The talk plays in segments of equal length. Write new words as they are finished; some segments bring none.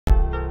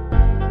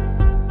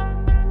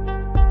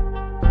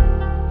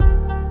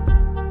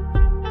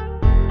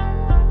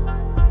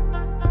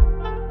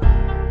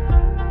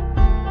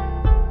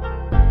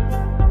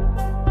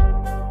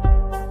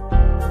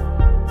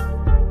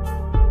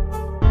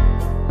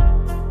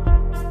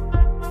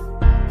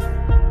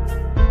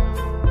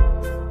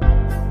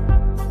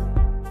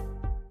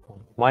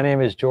My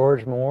name is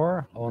George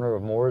Moore, owner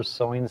of Moore's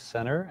Sewing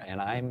Center,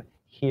 and I'm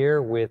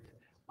here with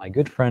my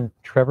good friend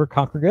Trevor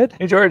Conquergood.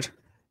 Hey, George.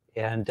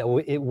 And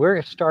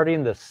we're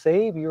starting the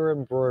Save Your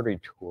Embroidery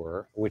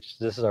Tour, which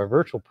this is our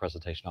virtual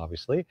presentation,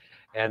 obviously.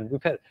 And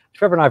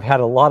Trevor and I have had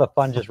a lot of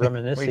fun just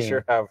reminiscing. We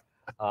sure have.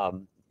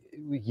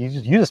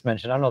 You just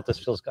mentioned, I don't know if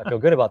this I feel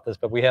good about this,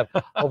 but we have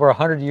over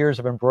 100 years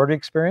of embroidery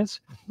experience.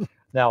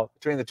 Now,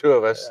 between the two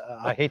of us,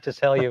 I hate to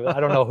tell you,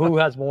 I don't know who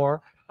has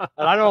more.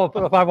 And I don't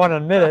know if I want to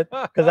admit it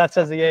because that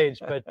says the age,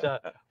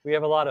 but we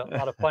have a lot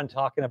of fun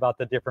talking about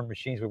the different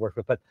machines we work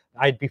with. But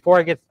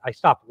before I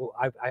stop,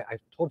 I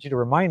told you to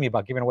remind me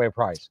about giving away a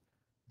prize.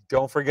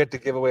 Don't forget to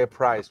give away a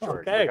prize,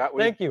 George. Okay,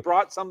 thank you.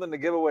 Brought something to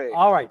give away.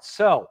 All right,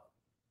 so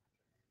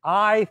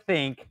I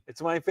think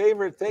it's my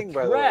favorite thing,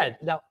 by the way.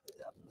 Now,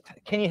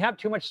 can you have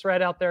too much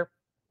thread out there?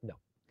 No.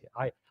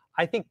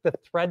 I think the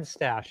thread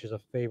stash is a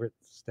favorite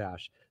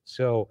stash.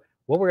 So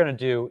what we're going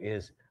to do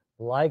is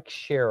like,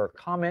 share, or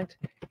comment.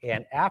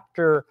 And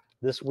after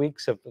this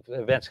week's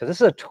events, because this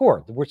is a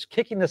tour, we're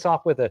kicking this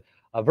off with a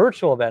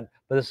virtual event,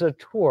 but this is a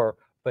tour.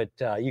 But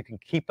you can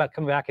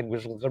come back, and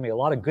there's going to be a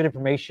lot of good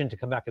information to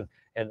come back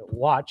and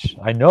watch.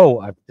 I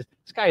know this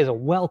guy is a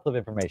wealth of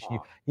information.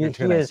 He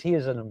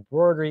is an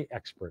embroidery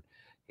expert.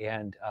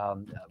 And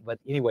but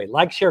anyway,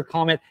 like, share,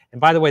 comment.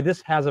 And by the way,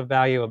 this has a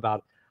value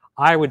about,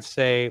 I would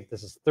say,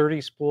 this is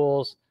 30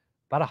 spools,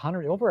 about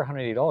over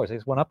 $180.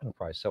 It's went up in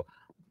price. So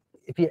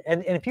if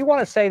you want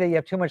to say that you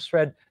have too much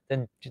thread,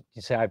 then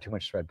you say I have too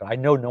much thread. But I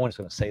know no one's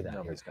going to say that.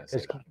 Nobody's going to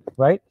say that.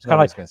 Right? It's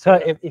kind of like, so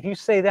if you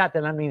say that,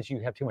 then that means you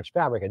have too much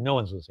fabric, and no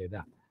one's going to say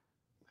that.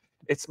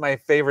 It's my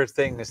favorite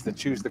thing is to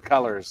choose the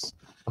colors.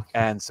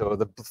 And so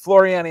the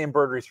Floriani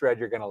embroidery thread,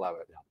 you're going to love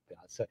it. Yeah.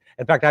 So,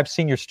 in fact, I've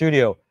seen your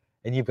studio,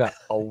 and you've got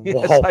a wall.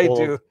 Yes, I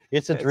do.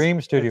 It's a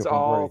dream studio. It's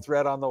all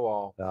thread on the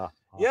wall.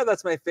 Yeah,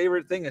 that's my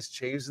favorite thing is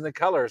choosing the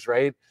colors,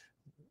 right?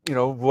 You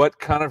know, what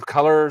kind of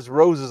colors,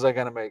 roses I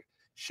going to make?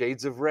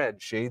 Shades of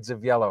red, shades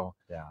of yellow.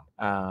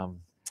 Yeah.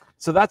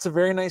 So that's a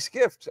very nice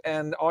gift,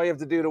 and all you have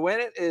to do to win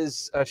it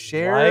is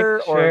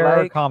share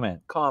or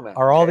comment,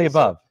 or all the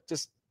above. So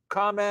just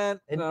comment.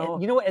 And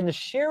you know what? And the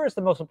share is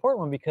the most important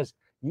one, because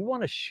you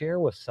want to share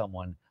with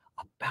someone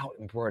about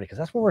embroidery, because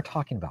that's what we're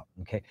talking about.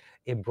 Okay,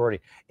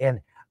 embroidery. And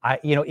I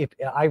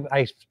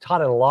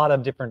taught at a lot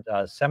of different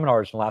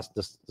seminars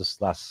this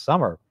last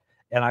summer,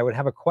 and I would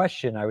have a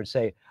question. I would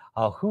say,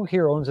 who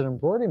here owns an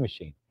embroidery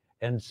machine?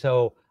 And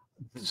so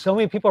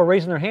many people are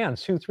raising their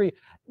hands, 2, 3.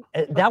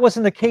 That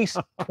wasn't the case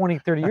 20,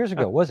 30 years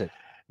ago, was it?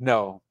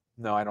 No,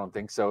 I don't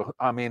think so.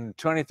 I mean,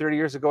 20, 30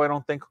 years ago, I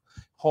don't think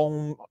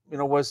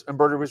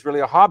embroidery was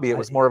really a hobby. It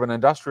was more of an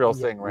industrial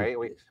thing, right?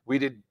 We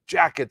did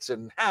jackets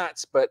and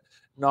hats, but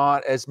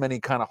not as many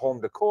kind of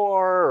home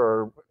decor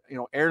or,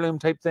 heirloom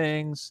type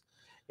things.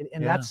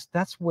 And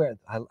that's where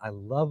I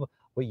love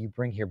what you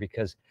bring here,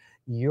 because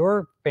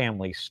your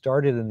family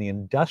started in the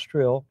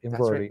industrial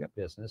embroidery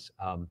business.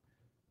 It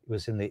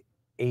was in the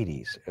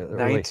 80s.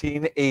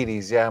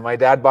 1980s, yeah. My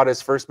dad bought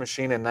his first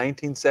machine in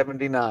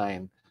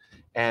 1979.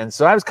 And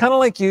so I was kind of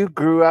like you,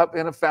 grew up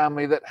in a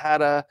family that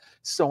had a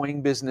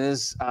sewing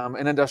business,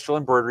 an industrial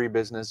embroidery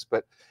business,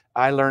 but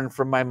I learned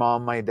from my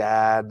mom, my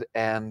dad,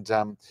 and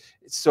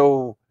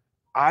so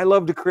I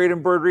love to create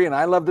embroidery, and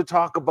I love to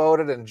talk about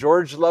it, and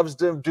George loves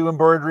to do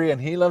embroidery,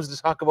 and he loves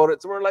to talk about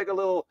it. So we're like a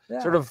little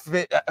sort of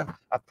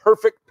a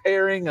perfect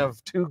pairing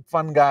of two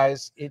fun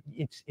guys.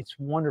 It's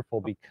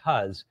wonderful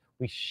because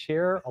we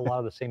share a lot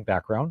of the same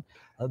background.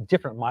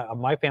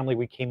 My family,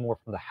 we came more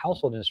from the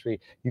household industry.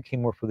 You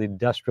came more from the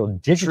industrial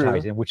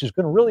digitizing, which is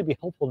going to really be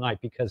helpful tonight,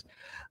 because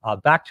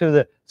back to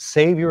the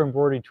Save Your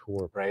Embroidery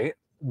Tour, right?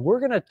 We're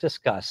going to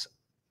discuss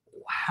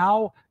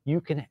how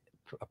you can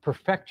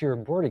perfect your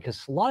embroidery,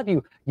 because a lot of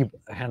you,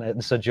 and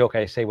this is a joke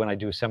I say when I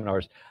do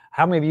seminars,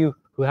 how many of you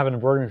who have an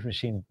embroidery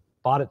machine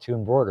bought it to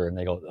embroider? And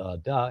they go,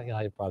 duh,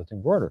 I bought it to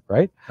embroider,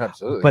 right?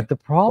 Absolutely. But the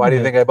problem Why do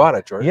you think I bought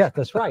it, George? Yeah,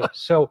 that's right.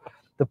 So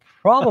the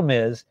problem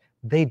is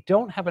they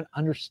don't have an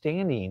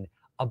understanding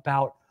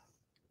about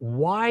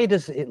why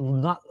does it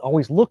not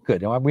always look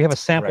good. We have a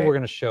sample we're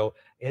going to show,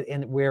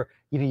 and where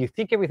you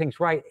think everything's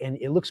right and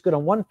it looks good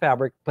on one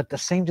fabric, but the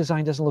same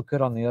design doesn't look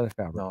good on the other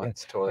fabric. No,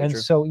 it's totally true. And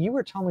so you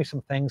were telling me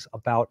some things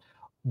about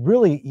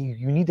really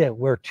you need to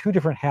wear 2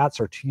 different hats,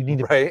 or you need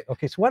to. Right.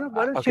 Okay, so why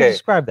don't you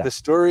describe that? The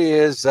story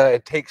is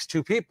it takes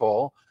 2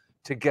 people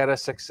to get a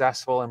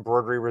successful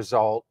embroidery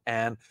result.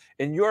 And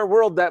in your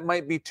world, that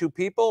might be 2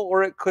 people,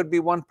 or it could be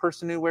 1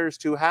 person who wears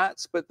 2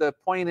 hats. But the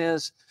point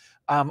is,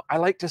 I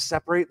like to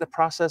separate the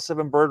process of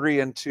embroidery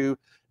into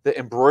the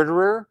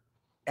embroiderer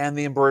and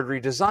the embroidery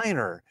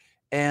designer.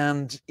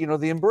 And,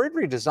 the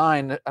embroidery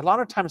design, a lot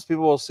of times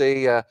people will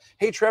say,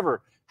 hey,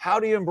 Trevor, how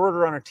do you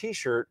embroider on a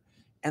t-shirt?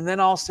 And then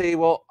I'll say,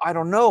 well, I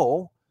don't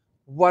know.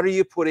 What are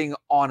you putting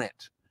on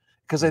it?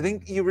 Because I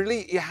think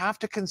you have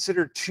to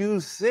consider 2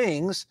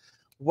 things.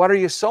 What are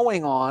you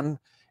sewing on?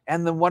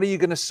 And then what are you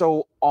going to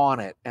sew on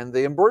it? And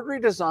the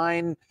embroidery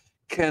design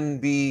can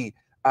be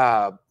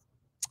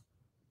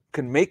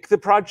can make the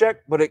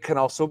project, but it can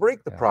also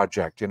break the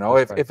project.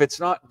 If it's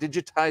not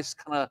digitized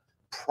kind of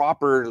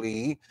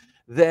properly,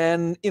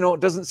 then, you know, it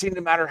doesn't seem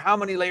to matter how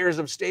many layers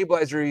of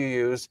stabilizer you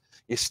use,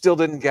 you still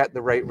didn't get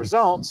the right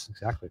results.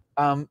 Exactly.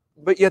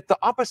 But yet the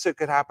opposite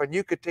could happen.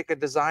 You could take a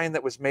design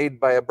that was made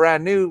by a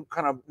brand new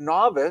kind of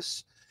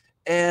novice,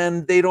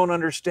 and they don't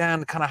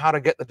understand kind of how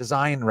to get the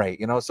design right,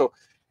 you know? So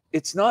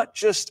it's not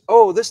just,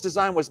 oh, this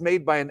design was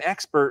made by an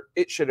expert,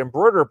 it should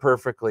embroider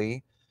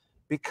perfectly,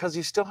 because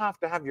you still have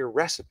to have your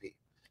recipe.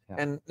 Yeah.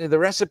 And the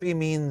recipe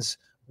means,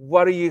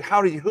 how do you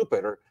hoop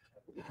it? Or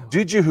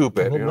did you hoop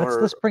it? Well, you know,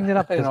 let's bring that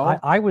up, because you know?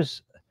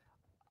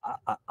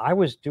 I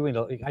was doing,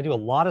 I do a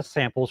lot of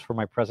samples for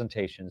my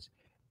presentations,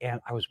 and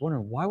I was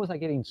wondering, why was I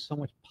getting so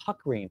much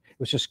puckering? It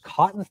was just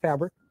cotton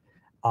fabric,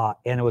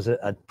 and it was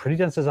a pretty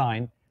dense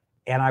design,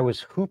 and I was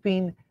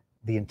hooping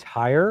the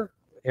entire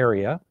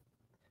area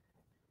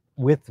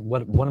with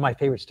one of my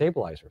favorite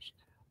stabilizers,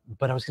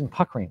 but I was getting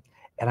puckering.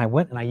 And I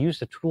went and I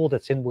used a tool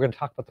that's in, we're going to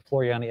talk about the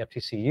Floriani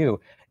FTCU,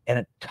 and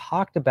it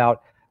talked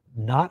about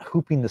not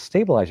hooping the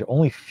stabilizer,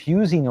 only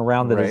fusing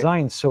around the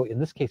design. So in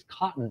this case,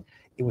 cotton,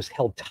 it was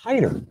held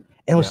tighter, and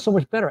it was so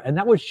much better. And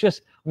that was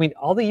just, I mean,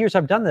 all the years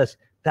I've done this,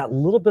 that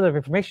little bit of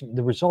information,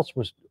 the results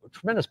was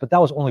tremendous, but that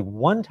was only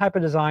one type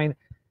of design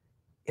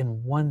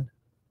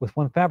with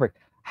one fabric.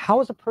 How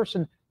is a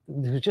person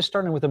who's just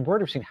starting with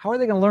embroidery machine, how are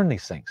they going to learn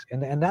these things?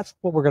 And that's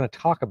what we're going to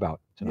talk about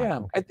tonight.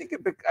 Yeah, I think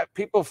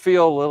people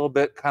feel a little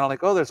bit kind of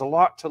like, oh, there's a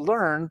lot to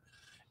learn.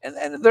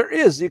 And there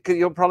is.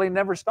 You'll probably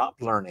never stop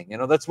learning. You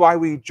know, that's why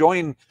we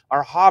join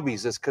our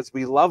hobbies, is because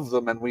we love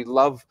them, and we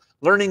love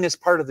learning as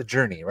part of the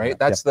journey, right?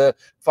 That's the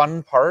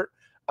fun part.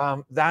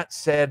 That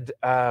said,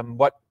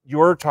 what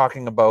you're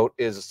talking about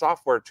is a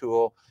software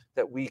tool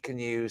that we can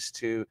use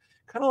to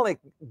kind of like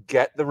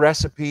get the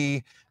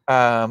recipe,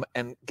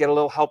 and get a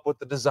little help with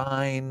the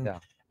design.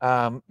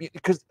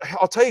 Because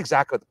I'll tell you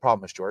exactly what the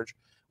problem is, George.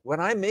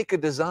 When I make a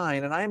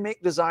design, and I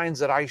make designs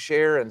that I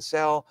share and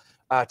sell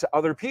to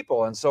other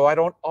people, and so I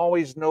don't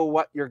always know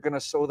what you're going to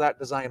sew that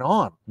design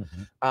on.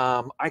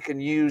 I can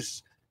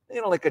use,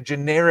 you know, like a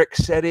generic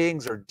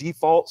settings or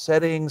default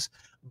settings,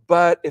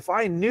 but if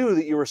I knew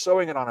that you were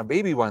sewing it on a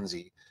baby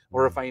onesie,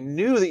 or if I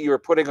knew that you were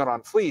putting it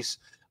on fleece,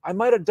 I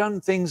might have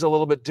done things a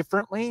little bit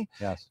differently.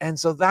 And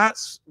so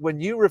that's when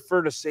you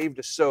refer to Save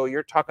to Sew,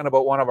 you're talking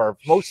about one of our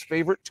most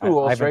favorite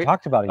tools, I haven't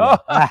talked about it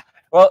yet.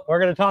 Well, we're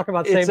going to talk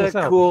about Save to Sew. It's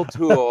a cool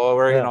tool,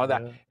 or you know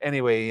that.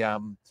 Anyway,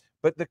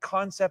 but the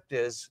concept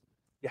is,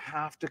 you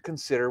have to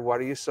consider, what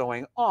are you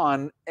sewing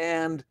on,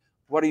 and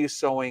what are you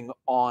sewing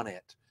on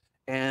it?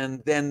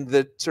 And then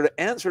the sort of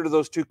answer to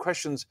those two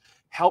questions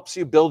helps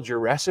you build your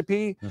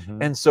recipe.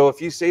 And so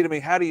if you say to me,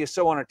 how do you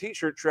sew on a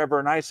t-shirt, Trevor?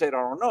 And I said, I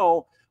don't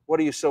know, what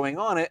are you sewing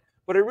on it?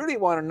 What I really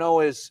want to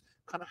know is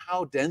kind of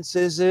how dense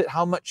is it?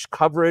 How much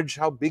coverage?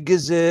 How big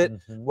is it?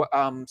 What,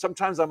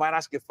 sometimes I might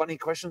ask you funny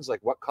questions like,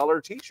 what color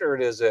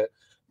t-shirt is it?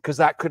 Because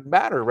that could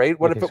matter, right?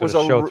 What if it was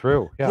a show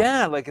through?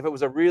 Like if it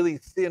was a really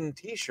thin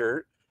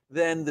t-shirt,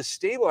 then the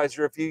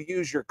stabilizer, if you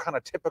use your kind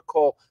of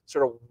typical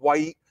sort of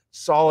white,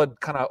 solid,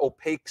 kind of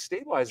opaque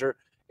stabilizer,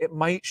 it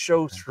might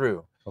show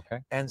through.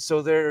 And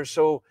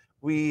so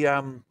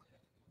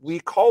we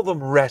call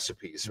them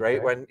recipes,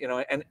 right? When, you know,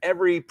 and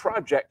every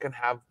project can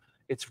have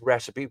its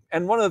recipe.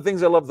 And one of the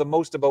things I love the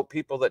most about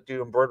people that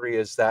do embroidery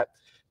is that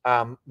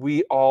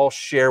we all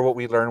share what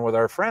we learn with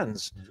our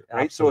friends,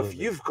 right? So if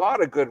you've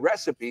got a good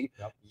recipe,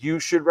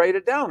 you should write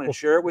it down and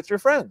share it with your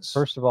friends.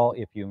 First of all,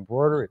 if you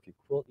embroider, if you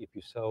quilt, if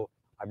you sew,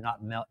 I've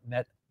not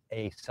met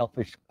a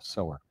selfish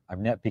sewer. I've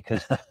met,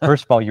 because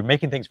first of all, you're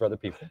making things for other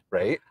people,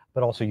 right?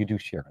 But also you do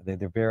share.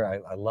 They're very.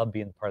 I love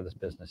being part of this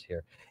business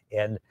here.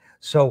 And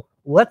so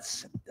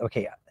let's.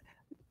 Okay,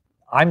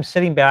 I'm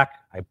sitting back.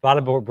 I bought a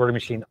embroidery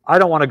machine. I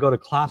don't want to go to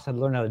class and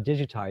learn how to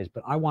digitize,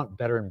 but I want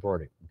better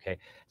embroidery. Okay,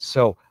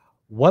 so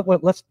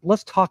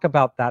let's talk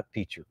about that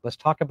feature. Let's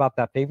talk about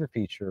that favorite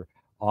feature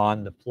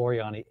on the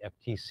Floriani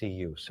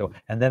FTCU. So,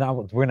 and then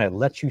we're going to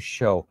let you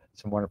show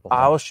some wonderful things.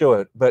 I'll show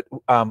it, but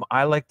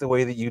I like the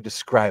way that you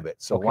describe it.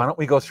 So why don't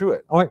we go through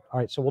it? All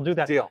right. So we'll do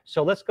that. Deal.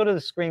 So let's go to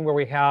the screen where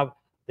we have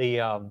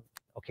the,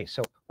 okay,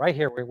 so right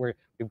here, we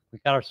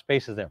got our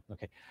spaces there.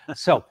 Okay,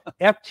 so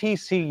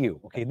FTCU.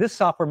 Okay, this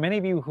software, many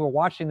of you who are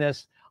watching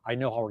this, I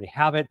know already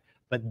have it,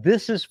 but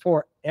this is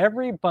for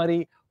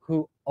everybody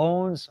who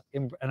owns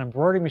an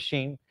embroidery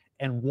machine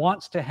and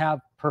wants to have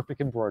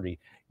perfect embroidery.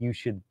 You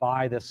should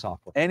buy this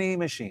software. Any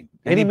machine,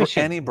 any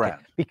machine, any brand.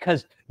 Okay.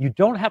 Because you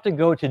don't have to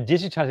go to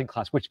digitizing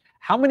class. Which,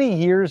 how many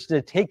years did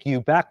it take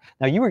you back?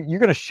 Now you're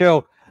going to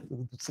show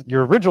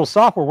your original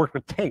software worked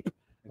with tape.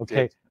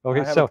 Okay.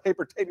 Okay. I have a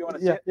paper tape. You want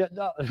to see it? Yeah.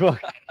 No.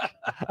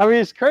 I mean,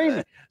 it's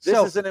crazy. This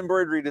is an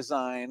embroidery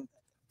design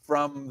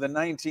from the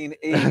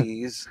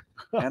 1980s,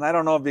 and I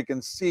don't know if you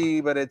can see,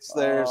 but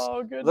there's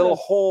little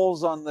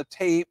holes on the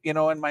tape, you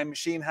know, and my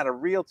machine had a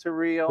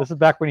reel-to-reel. This is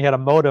back when you had a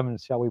modem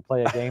and shall we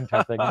play a game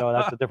type thing. No,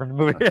 that's a different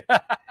movie.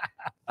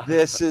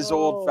 This is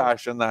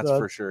old-fashioned, that's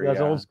for sure.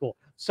 That's old school.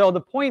 So the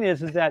point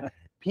is that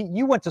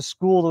you went to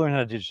school to learn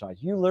how to digitize.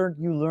 You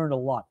learned a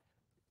lot.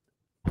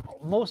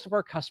 most of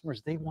our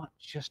customers, they want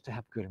just to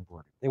have good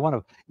embroidery. They want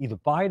to either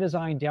buy a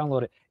design,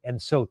 download it.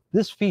 And so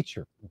this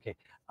feature, okay,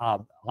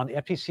 on the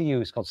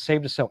FTCU is called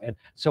Save to Sew. And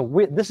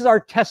so this is our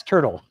test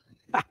turtle,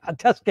 a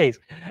test case.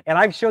 And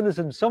I've shown this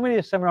in so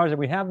many seminars that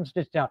we have them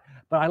stitched out.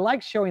 But I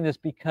like showing this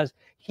because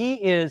he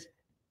is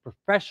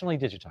professionally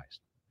digitized.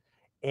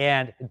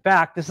 And in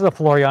fact, this is a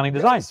Floriani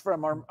design. It's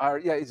from our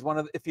yeah, he's one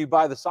of the, if you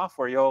buy the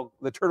software,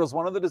 the turtle's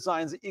one of the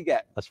designs that you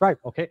get. That's right.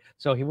 Okay.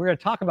 So we're going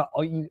to talk about,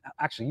 you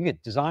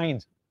get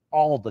designs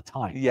all the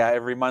time. Yeah,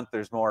 every month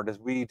there's more.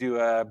 We do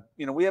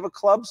we have a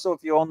club, so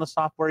if you own the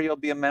software, you'll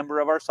be a member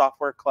of our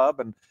software club,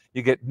 and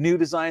you get new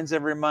designs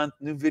every month,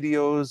 new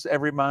videos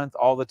every month,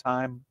 all the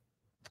time.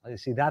 You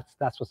see, that's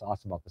what's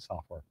awesome about the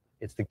software.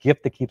 It's the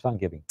gift that keeps on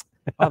giving.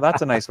 Oh,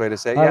 that's a nice way to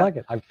say it. I Yeah. like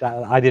it.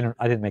 I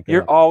didn't make that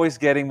You're up. always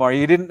getting more.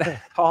 You didn't.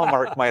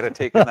 Hallmark might have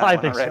taken that I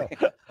one think already.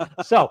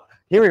 so. So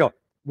here we go.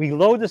 We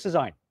load this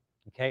design,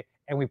 okay,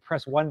 and we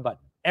press one button.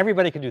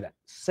 Everybody can do that.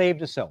 Save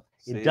to sew.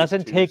 It Save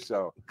doesn't to take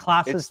sew.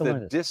 classes It's to the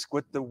learn this. disc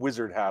with the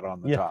wizard hat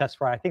on the Yeah, top. that's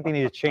right. I think they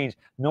need to change.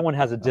 No one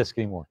has a disc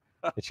anymore.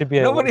 It should be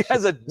a, Nobody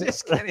has a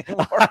disc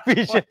anymore. I mean,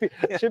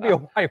 it should be a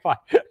Wi-Fi.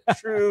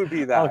 True,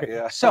 be that. Okay.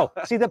 Yeah. So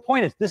see, the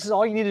point is, this is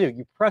all you need to do.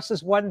 You press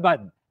this one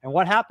button, and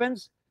what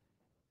happens?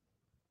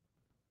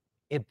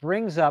 It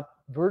brings up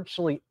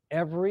virtually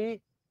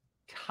every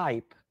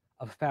type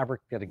of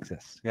fabric that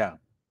exists. Yeah.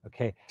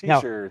 Okay. Now,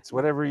 T-shirts,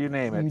 whatever you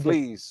name you it, did-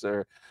 fleece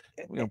or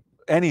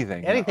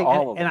anything. anything.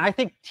 All of And them. I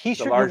think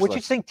t-shirt, large would you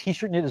list. think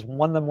t-shirt knit is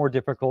one of the more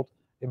difficult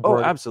Oh,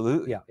 embroidery?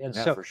 absolutely. Yeah. And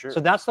Yeah, so, for sure. so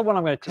that's the one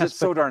I'm going to 'Cause test. it's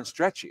so darn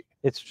stretchy.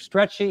 It's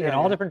stretchy Yeah, in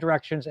all yeah. different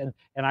directions. And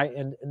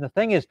the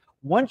thing is,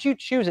 once you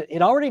choose it,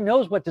 it already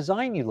knows what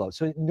design you load.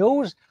 So it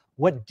knows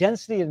what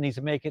density it needs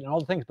to make it and all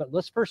the things. But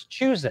let's first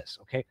choose this,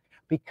 okay?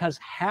 Because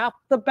half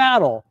the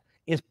battle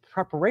is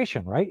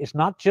preparation, right? It's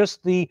not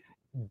just the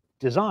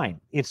design,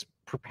 it's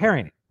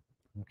preparing it.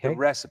 Okay. The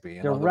recipe.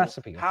 The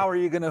recipe, How are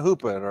you going to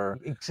hoop it, or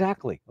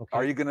Exactly. Okay.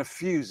 are you going to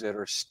fuse it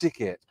or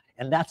stick it?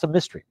 And that's a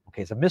mystery.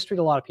 Okay, it's a mystery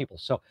to a lot of people.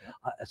 So,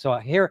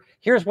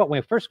 here's what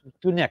we first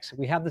do next.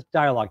 We have this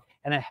dialogue,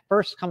 and it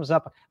first comes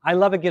up. I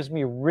love it. Gives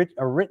me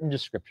a written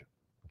description.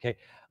 Okay,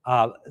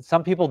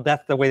 some people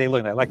that's the way they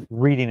look. I like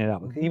reading it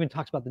up. It even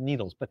talks about the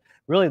needles, but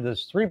really,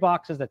 there's 3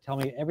 boxes that tell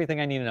me everything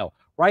I need to know.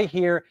 Right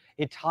here,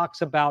 it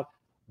talks about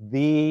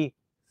the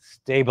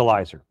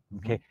stabilizer.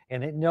 Okay,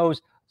 and it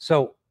knows.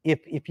 So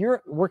if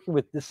you're working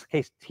with this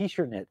case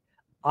t-shirt knit,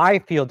 I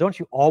feel, don't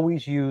you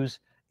always use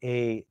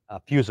a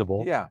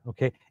fusible? Yeah.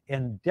 Okay,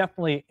 and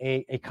definitely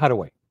a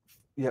cutaway.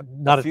 Yep.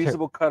 Not a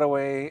Fusible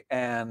cutaway,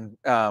 and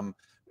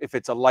if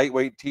it's a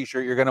lightweight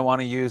t-shirt, you're going to want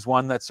to use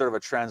one that's sort of a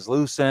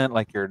translucent,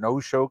 like your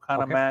no-show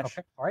kind of mesh.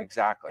 Okay, all right.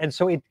 Exactly. And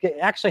so it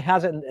actually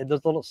has it in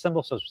those little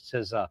symbols. So it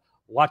says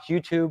watch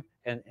YouTube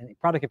and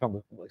product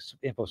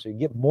info, so you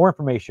get more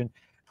information.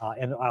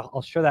 And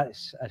I'll show that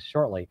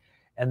shortly.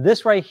 And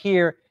this right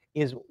here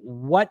is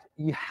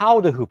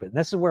how to hoop it. And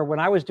this is where, when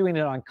I was doing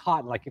it on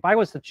cotton, like if I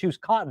was to choose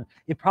cotton,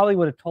 it probably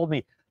would have told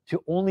me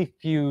to only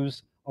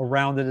fuse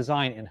around the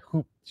design and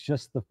hoop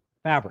just the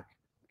fabric.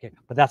 Okay,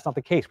 but that's not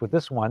the case with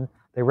this one.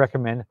 They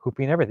recommend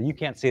hooping everything. You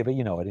can't see it, but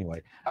you know it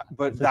anyway.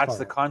 But This that's part,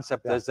 the right?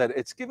 concept, Yeah. is that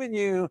it's giving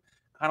you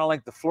kind of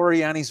like the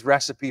Floriani's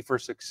recipe for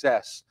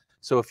success.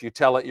 So if you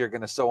tell it you're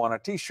going to sew on a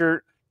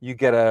t-shirt, you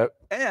get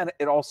and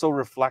it also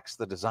reflects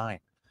the design.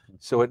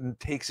 So it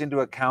takes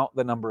into account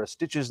the number of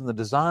stitches in the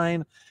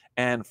design.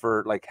 And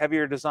for like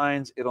heavier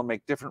designs, it'll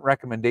make different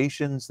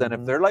recommendations than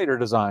if they're lighter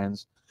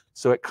designs.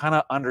 So it kind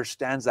of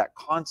understands that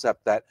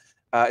concept that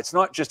it's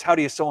not just how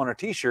do you sew on a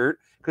t-shirt,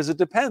 because it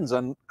depends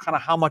on kind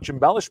of how much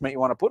embellishment you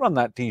want to put on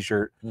that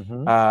t-shirt.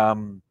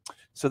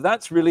 So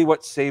that's really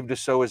what Save to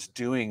Sew is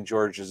doing,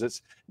 George, is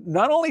it's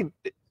not only,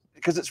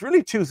 because it's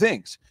really 2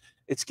 things.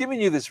 It's giving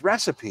you this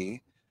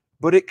recipe,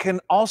 but it can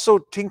also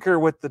tinker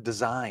with the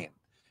design.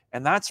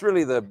 And that's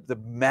really the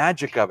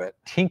magic of it.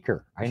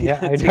 Tinker.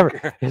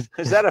 Tinker.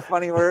 Is that a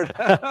funny word?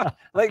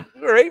 Like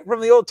right from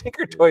the old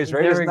Tinker toys,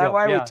 right? There Isn't we that go.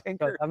 why Yeah. we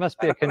tinker? That must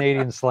be a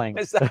Canadian slang.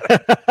 Is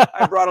that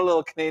I brought a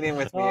little Canadian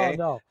with me. Oh eh?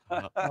 no!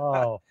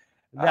 Oh,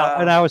 now,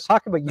 and I was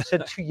talking about, you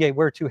said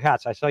wear 2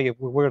 hats. I saw you.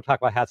 We're going to talk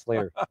about hats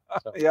later.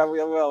 So. Yeah,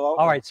 we will.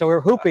 All right, so we're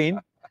hooping,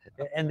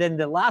 and then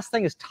the last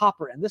thing is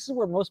topper, and this is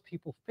where most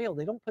people fail.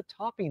 They don't put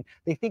topping.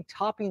 They think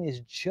topping is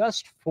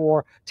just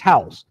for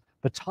towels,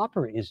 but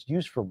topper is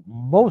used for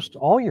most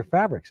all your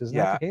fabrics. Isn't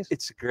that the case?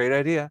 It's a great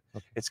idea.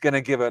 Okay. It's going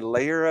to give a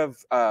layer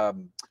of.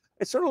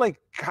 It sort of like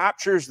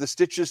captures the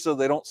stitches so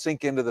they don't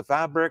sink into the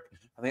fabric,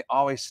 and they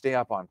always stay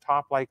up on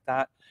top like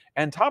that.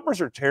 And toppers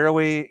are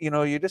tearaway.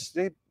 You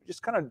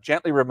just kind of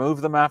gently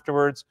remove them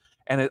afterwards,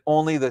 and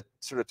only the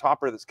sort of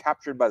topper that's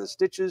captured by the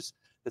stitches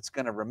that's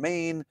going to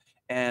remain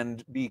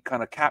and be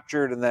kind of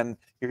captured, and then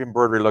your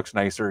embroidery looks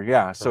nicer.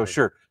 Yeah, so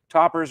sure,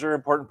 toppers are an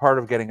important part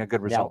of getting a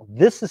good result. Now,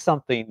 this is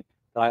something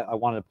that I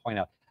wanted to point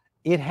out.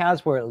 It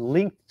has where it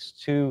links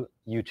to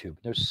YouTube.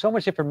 There's so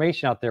much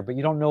information out there, but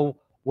you don't know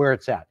where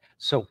it's at.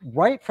 So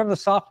right from the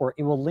software,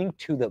 it will link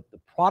to the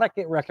product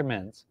it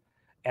recommends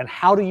and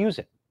how to use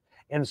it.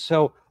 And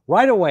so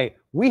right away,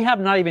 we have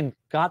not even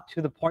got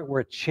to the point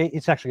where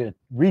it's actually going to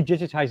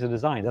re-digitize the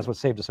design. That's what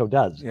Save to Sew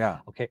does. Yeah.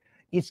 Okay.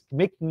 It's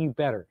making you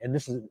better. And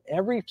this is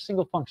every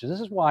single function. This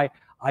is why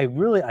I've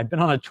been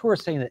on a tour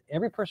saying that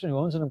every person who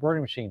owns an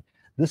embroidery machine,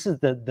 this is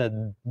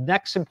the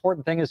next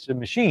important thing is the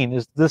machine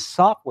is this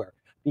software,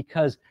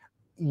 because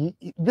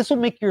this will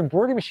make your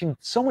embroidery machine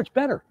so much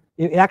better.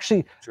 It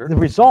actually, the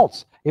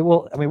results, it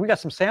will, I mean, we got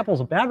some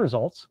samples of bad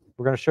results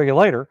we're going to show you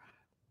later,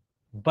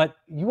 but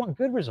you want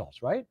good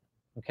results, right?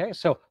 Okay,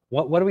 so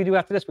what do we do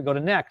after this? We go to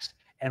next,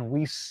 and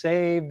we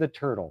save the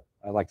turtle.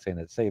 I like saying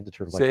that, save the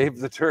turtle. Save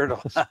the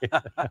turtle.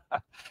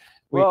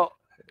 Well,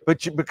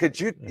 because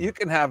you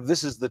can have,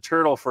 this is the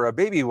turtle for a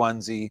baby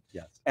onesie,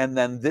 yes, and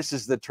then this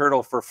is the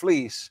turtle for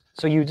fleece.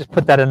 So you just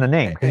put that in the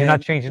name, because you're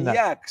not changing that.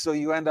 Yeah, so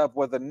you end up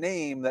with a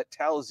name that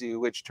tells you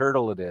which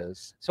turtle it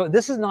is. So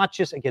this is not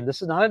just, again,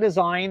 this is not a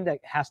design that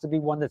has to be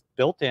one that's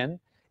built in.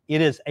 It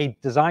is a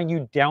design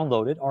you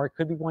downloaded, or it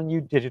could be one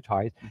you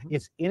digitized.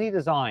 It's any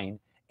design,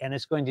 and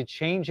it's going to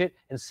change it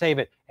and save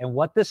it. And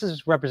what this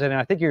is representing,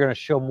 I think you're going to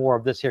show more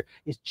of this here,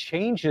 is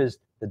changes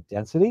the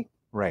density.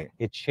 Right.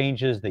 It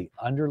changes the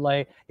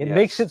underlay. It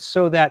makes it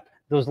so that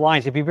those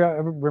lines, if you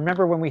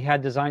remember when we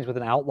had designs with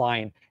an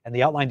outline and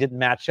the outline didn't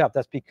match up,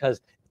 that's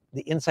because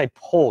the inside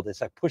pulled.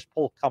 It's like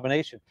push-pull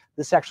combination.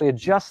 This actually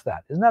adjusts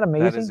that. Isn't that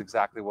amazing? That is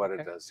exactly what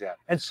it does, yeah.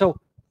 And so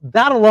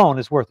that alone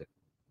is worth it.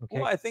 Okay.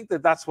 Well, I think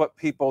that's what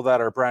people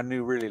that are brand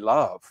new really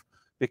love,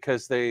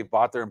 because they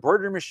bought their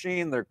embroidery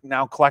machine. They're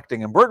now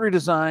collecting embroidery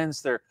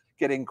designs. They're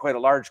getting quite a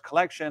large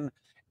collection.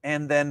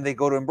 And then they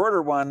go to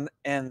embroider one,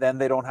 and then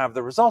they don't have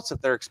the results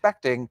that they're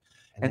expecting.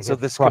 And so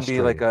this can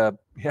be like a,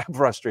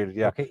 frustrated.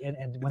 Yeah. Okay. And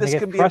when this they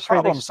get can be a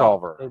problem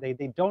solver. They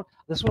don't,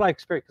 this is what I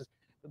experienced.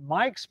 Because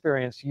my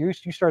experience, you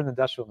started in the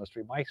industrial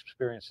industry. My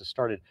experience has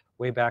started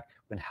way back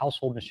when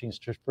household machines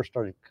first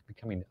started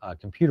becoming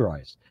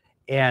computerized.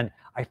 And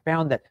I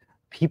found that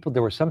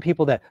there were some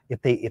people that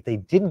if they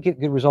didn't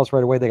get good results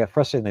right away, they got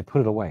frustrated and they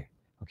put it away.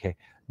 Okay.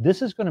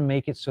 This is going to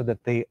make it so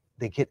that they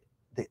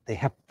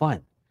have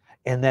fun.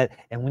 And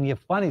when you have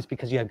fun, it's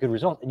because you have good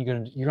results, and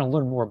you're gonna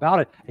learn more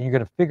about it, and you're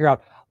gonna figure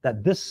out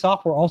that this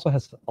software also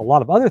has a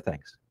lot of other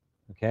things.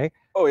 Okay.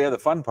 Oh yeah, the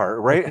fun part,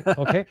 right?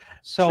 Okay.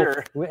 So,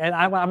 sure. And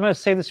I'm gonna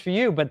say this for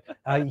you, but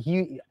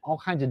all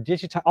kinds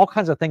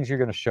of things you're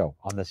gonna show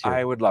on this here.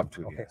 I would love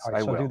to. Okay. Yes, All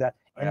right. I So will. do that.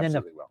 I And then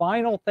the will.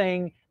 final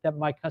thing that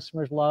my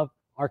customers love,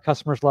 our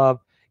customers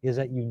love, is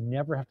that you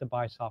never have to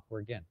buy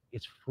software again.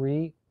 It's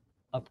free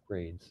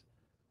upgrades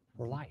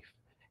for life.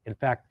 In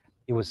fact,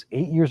 it was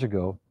 8 years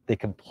ago, they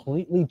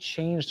completely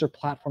changed their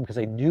platform because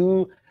they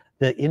knew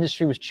the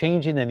industry was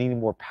changing, they needed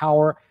more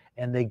power,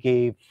 and they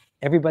gave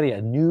everybody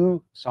a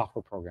new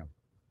software program.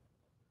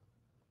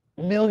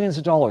 Millions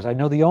of dollars. I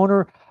know the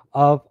owner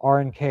of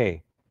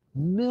RNK,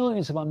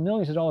 millions of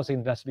dollars they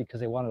invested because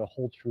they wanted to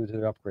hold true to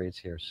their upgrades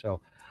here. So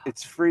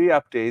it's free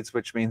updates,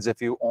 which means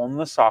if you own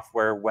the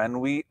software, when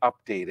we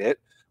update it,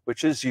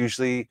 which is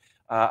usually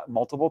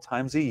multiple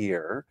times a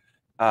year,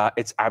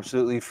 it's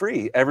absolutely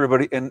free.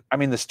 Everybody, and I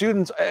mean the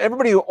students,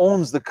 everybody who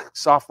owns the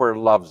software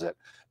loves it,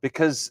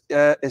 because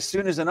as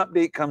soon as an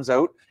update comes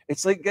out,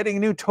 it's like getting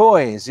new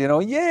toys,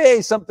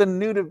 yay, something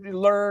new to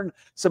learn,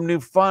 some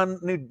new fun,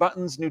 new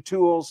buttons, new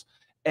tools.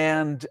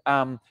 And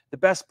the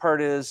best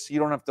part is you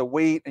don't have to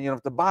wait and you don't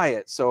have to buy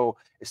it. So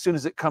as soon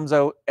as it comes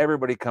out,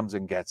 everybody comes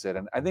and gets it.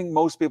 And I think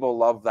most people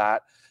love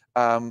that,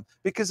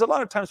 because a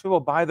lot of times people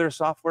buy their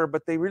software,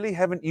 but they really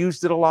haven't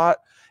used it a lot.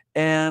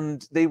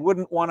 And they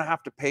wouldn't want to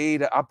have to pay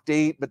to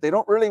update, but they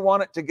don't really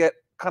want it to get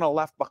kind of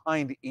left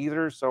behind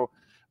either. So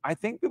I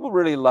think people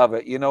really love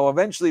it.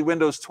 Eventually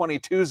Windows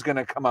 22 is going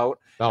to come out,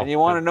 and you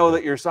want to know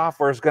that your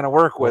software is going to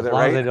work with it,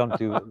 right? As long as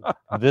they don't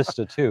do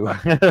Vista too.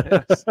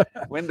 Yes.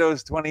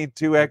 Windows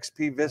 22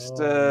 XP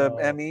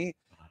Vista ME.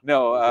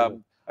 No,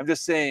 I'm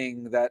just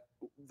saying that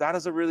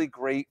is a really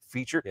great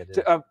feature.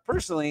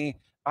 Personally,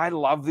 I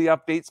love the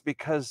updates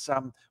because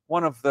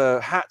one of the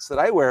hats that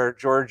I wear,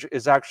 George,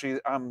 is actually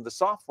the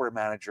software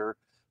manager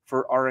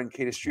for RNK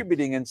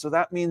Distributing. And so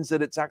that means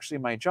that it's actually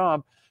my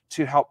job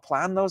to help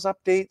plan those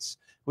updates.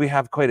 We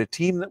have quite a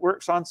team that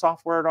works on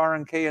software at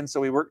RNK. And so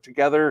we work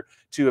together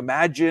to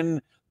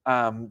imagine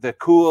the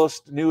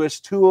coolest,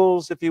 newest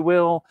tools, if you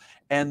will,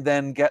 and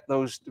then get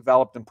those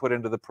developed and put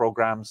into the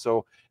program.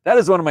 So that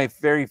is one of my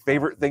very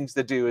favorite things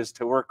to do, is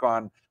to work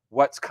on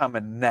what's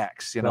coming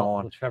next,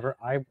 Well, Trevor,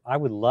 I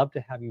would love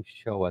to have you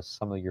show us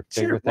some of your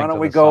favorite things. Why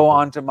don't we go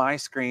onto my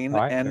screen,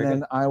 and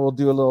then I will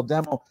do a little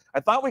demo.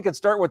 I thought we could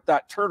start with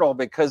that turtle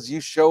because you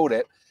showed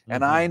it,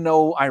 and I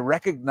know I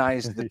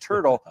recognized the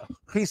turtle.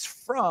 He's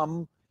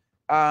from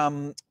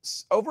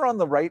over on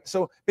the right.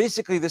 So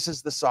basically this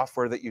is the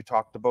software that you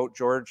talked about,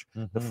 George,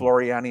 the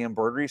Floriani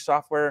embroidery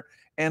software.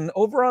 And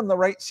over on the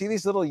right, see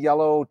these little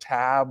yellow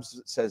tabs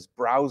that says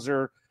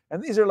browser.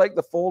 And these are like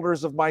the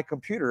folders of my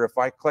computer. If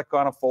I click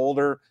on a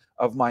folder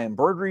of my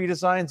embroidery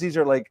designs, these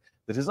are like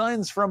the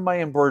designs from my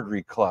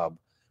embroidery club.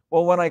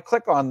 Well, when I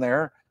click on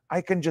there,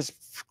 I can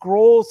just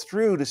scroll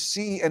through to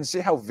see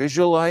how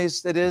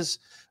visualized it is.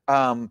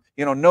 No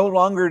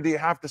longer do you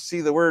have to see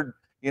the word,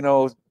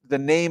 the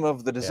name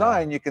of the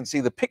design, you can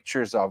see the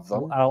pictures of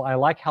them. I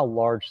like how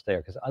large they are,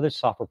 because other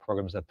software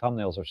programs, the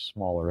thumbnails are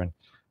smaller, and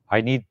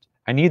I need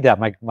that.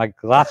 My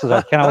glasses,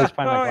 I can't always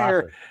find my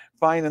You're glasses.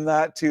 finding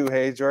that too,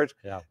 hey George.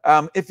 Yeah.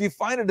 If you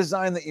find a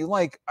design that you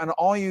like, and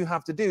all you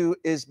have to do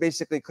is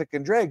basically click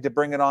and drag to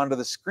bring it onto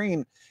the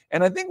screen.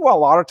 And I think a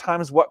lot of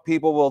times what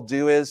people will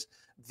do is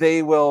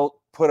they will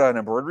put an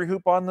embroidery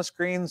hoop on the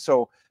screen.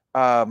 So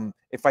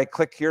if I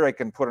click here, I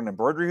can put an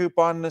embroidery hoop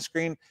on the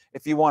screen.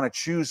 If you want to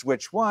choose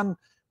which one,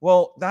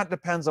 well, that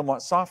depends on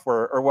what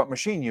software or what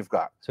machine you've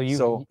got.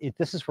 So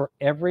this is for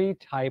every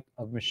type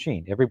of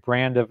machine, every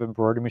brand of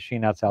embroidery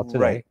machine that's out today.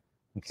 Right.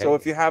 Okay. So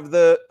if you have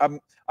a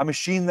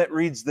machine that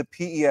reads the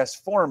PES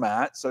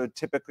format, so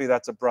typically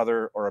that's a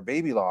brother or a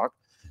baby lock,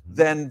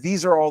 then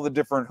these are all the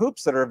different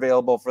hoops that are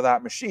available for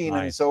that machine.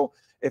 Nice. And so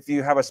if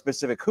you have a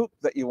specific hoop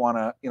that you want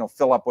to,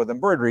 fill up with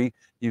embroidery,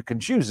 you can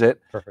choose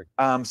it. Perfect.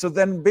 So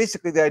then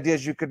basically the idea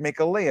is you could make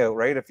a layout,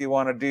 right? If you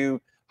want to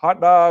do hot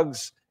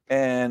dogs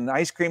and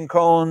ice cream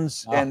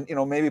cones and,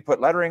 maybe put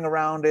lettering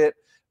around it,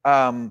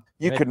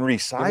 you can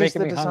resize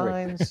the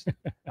designs.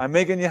 I'm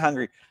making you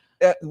hungry.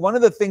 One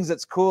of the things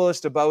that's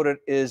coolest about it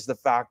is the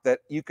fact that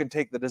you can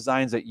take the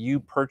designs that you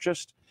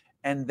purchased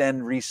and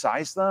then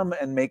resize them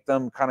and make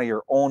them kind of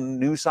your own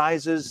new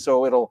sizes.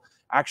 So it'll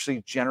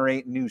actually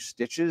generate new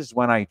stitches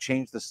when I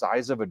change the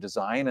size of a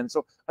design. And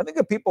so I think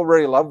that people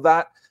really love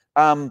that.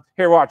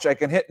 Here, watch, I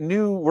can hit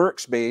new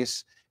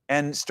workspace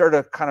and start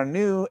a kind of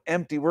new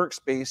empty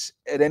workspace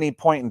at any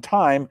point in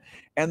time.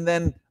 And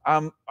then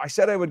I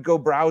said I would go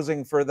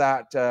browsing for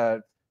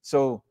that.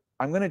 So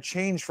I'm going to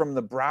change from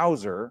the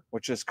browser,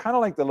 which is kind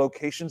of like the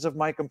locations of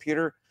my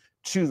computer,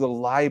 to the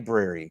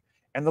library.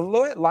 And the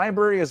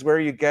library is where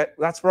you get,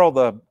 that's where all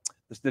the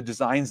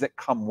designs that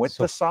come with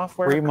the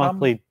software. Free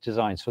monthly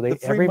designs. So they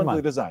every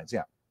monthly designs,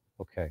 yeah.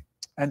 Okay.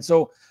 And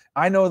so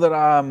I know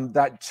that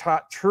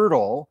that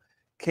turtle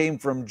came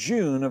from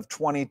June of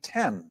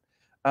 2010.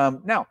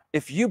 Now,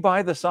 if you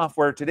buy the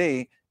software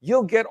today,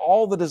 you'll get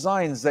all the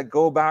designs that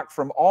go back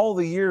from all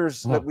the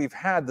years that we've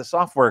had the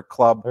software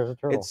club. There's a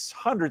turtle. It's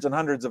hundreds and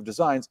hundreds of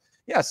designs.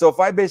 Yeah, so if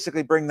I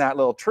basically bring that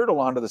little turtle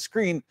onto the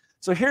screen,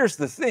 so here's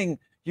the thing.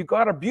 You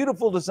got a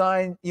beautiful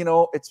design,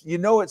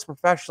 it's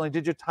professionally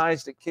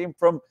digitized. It came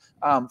from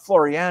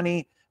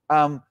Floriani.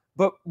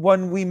 But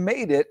when we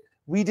made it,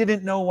 we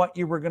didn't know what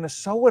you were going to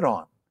sew it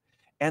on.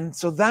 And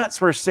so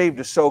that's where Save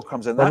to Sew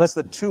comes in. That's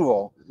the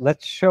tool.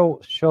 Let's show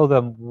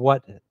them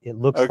what it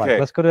looks like.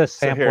 Let's go to a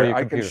sample. So here,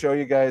 I can show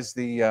you guys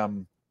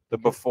the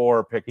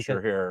before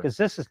picture here. Because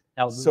this is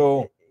now.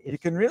 So you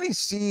can really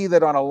see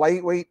that on a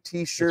lightweight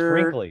T-shirt.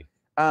 It's wrinkly.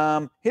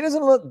 He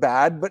doesn't look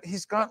bad, but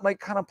he's got like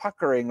kind of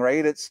puckering,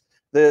 right? It's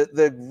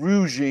the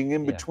rouging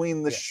in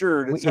between the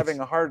shirt. It's having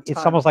a hard time.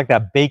 It's almost like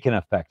that bacon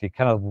effect. It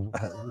kind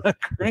of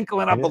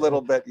crinkling up a little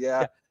bit.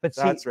 Yeah, but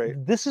that's see,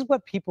 right. This is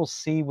what people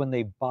see when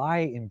they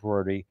buy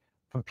embroidery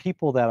from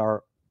people that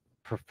are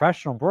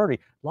professional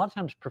embroidery. A lot of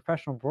times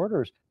professional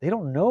embroiderers, they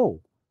don't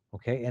know,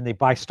 okay? And they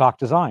buy stock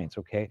designs,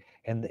 okay?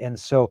 And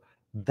so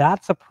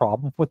that's a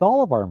problem with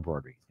all of our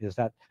embroidery, is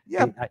that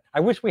I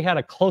wish we had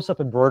a close-up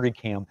embroidery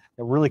cam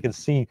that really could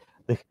see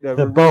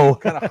the bow,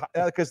 kind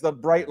of, because the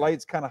bright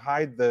lights kind of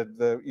hide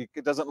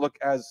it doesn't look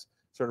as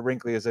sort of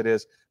wrinkly as it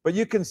is, but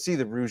you can see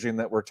the rouging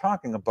that we're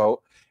talking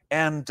about.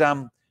 And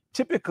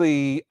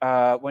typically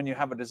when you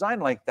have a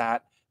design like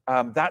that,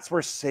 that's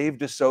where Save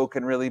to Sew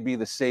can really be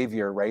the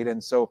savior, right?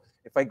 And so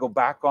if I go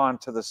back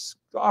onto the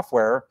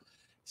software,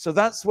 so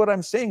that's what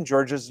I'm saying,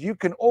 George, is you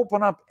can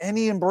open up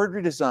any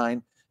embroidery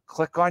design,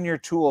 click on your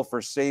tool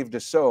for Save to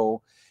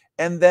Sew,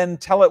 and then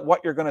tell it what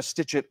you're going to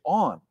stitch it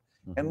on.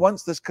 And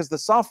once because the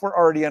software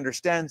already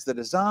understands the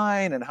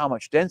design and how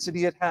much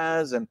density it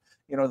has and,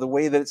 the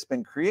way that it's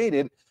been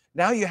created,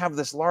 now you have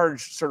this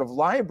large sort of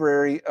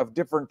library of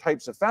different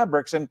types of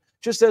fabrics. And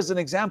just as an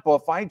example,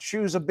 if I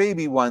choose a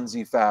baby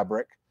onesie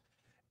fabric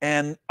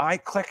and I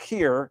click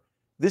here,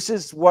 this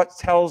is what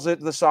tells it,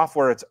 the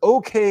software, it's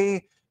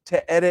okay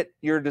to edit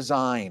your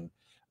design.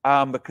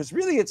 Because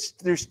really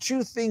there's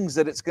two things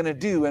that it's going to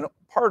do. And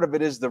part of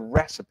it is the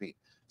recipe.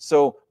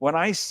 So when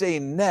I say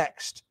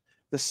next,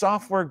 the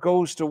software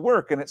goes to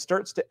work and it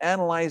starts to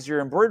analyze your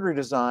embroidery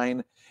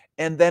design,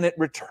 and then it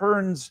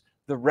returns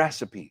the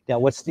recipe. Now,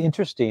 what's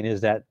interesting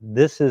is that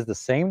this is the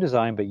same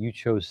design, but you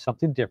chose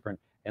something different.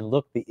 And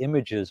look, the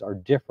images are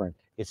different.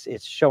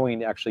 It's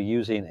showing actually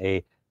using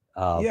a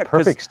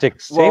perfect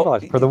stick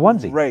stabilizer for the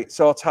onesie. Right.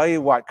 So I'll tell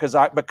you what, because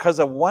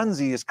a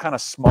onesie is kind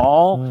of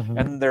small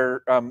and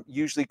they're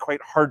usually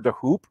quite hard to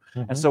hoop.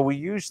 And so we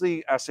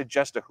usually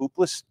suggest a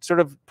hoopless sort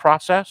of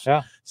process.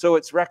 Yeah. So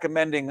it's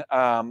recommending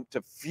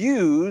to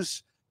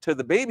fuse to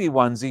the baby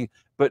onesie,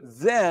 but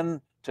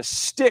then to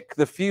stick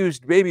the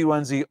fused baby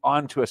onesie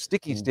onto a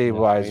sticky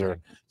stabilizer.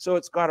 So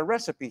it's got a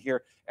recipe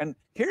here. And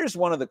here's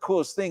one of the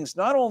coolest things.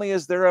 Not only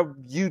is there a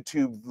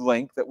YouTube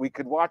link that we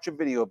could watch a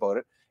video about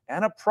it,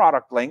 and a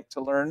product link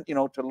to learn,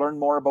 to learn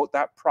more about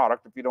that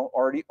product if you don't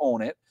already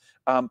own it.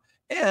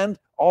 And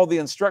all the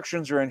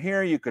instructions are in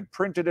here. You could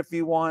print it if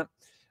you want.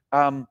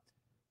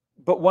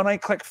 But when I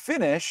click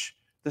finish,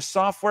 the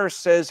software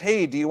says,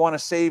 hey, do you want to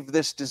save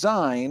this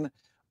design?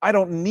 I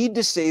don't need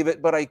to save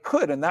it, but I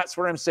could. And that's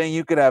where I'm saying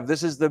you could have,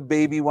 this is the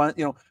baby one,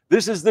 you know,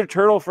 this is the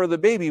turtle for the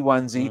baby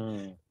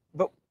onesie.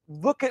 But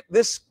look at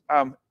this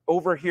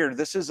over here.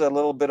 This is a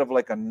little bit of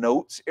like a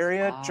notes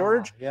area,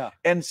 George. Yeah.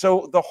 And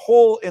so the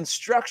whole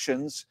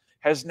instructions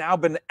has now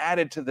been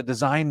added to the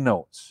design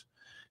notes.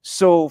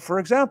 So for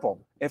example,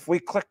 if we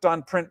clicked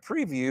on print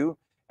preview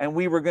and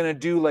we were going to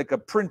do like a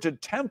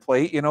printed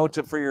template, you know,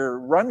 for your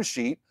run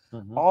sheet,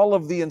 all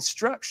of the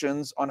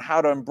instructions on how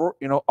to,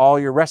 you know, all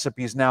your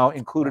recipes now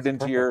included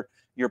into your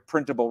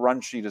printable run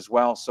sheet as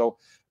well. So,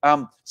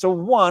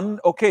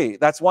 okay,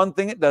 that's one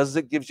thing it does, is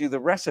it gives you the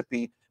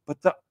recipe.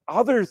 But the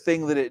other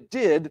thing that it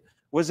did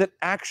was it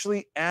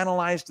actually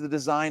analyzed the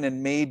design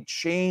and made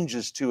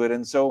changes to it.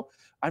 And so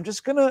I'm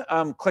just going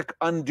to click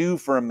undo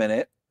for a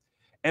minute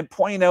and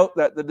point out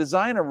that the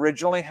design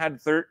originally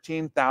had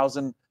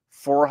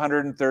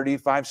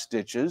 13,435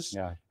 stitches.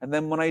 Yeah. And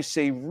then when I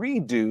say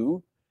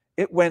redo,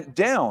 it went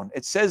down.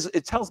 It says,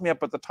 it tells me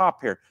up at the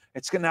top here,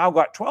 it's now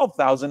got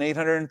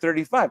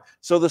 12,835.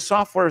 So the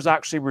software has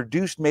actually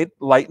reduced,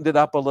 lightened it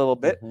up a little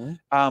bit.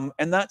 And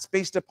that's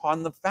based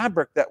upon the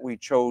fabric that we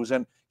chose.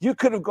 And you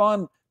could have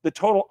gone the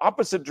total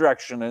opposite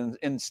direction. And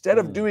instead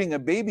of doing a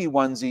baby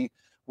onesie,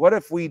 what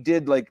if we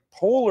did like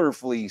polar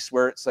fleece,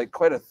 where it's like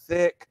quite a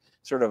thick,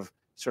 sort of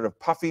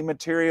puffy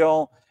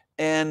material?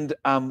 And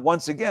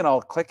once again,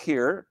 I'll click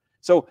here.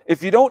 So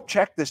if you don't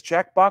check this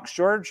checkbox,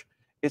 George,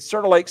 it's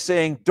sort of like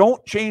saying,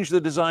 don't change the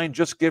design,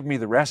 just give me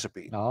the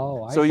recipe.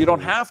 So you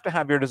don't have to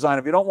have your design.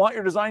 If you don't want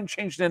your design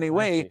changed in any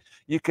way,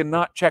 you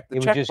cannot check the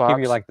checkbox. It would just give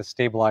you like the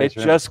stabilizer.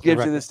 It just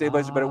gives you the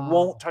stabilizer, but it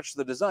won't touch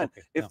the design.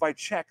 If I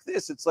check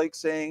this, it's like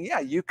saying,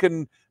 yeah, you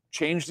can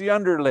change the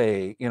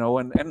underlay, you know,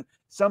 and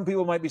some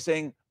people might be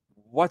saying,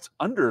 what's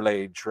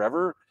underlaid,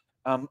 Trevor?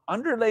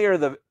 Underlay are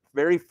the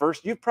very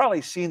first, you've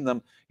probably seen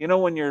them, you know,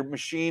 when your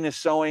machine is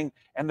sewing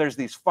and there's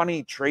these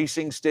funny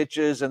tracing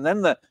stitches and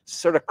then the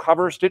sort of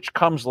cover stitch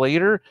comes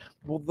later.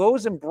 Well,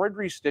 those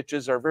embroidery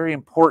stitches are very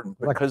important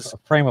because like a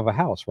frame of a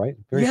house, right?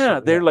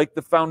 They're like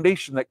the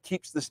foundation that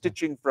keeps the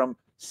stitching from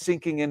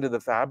sinking into the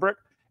fabric.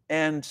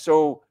 And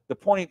so the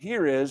point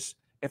here is,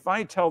 if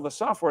I tell the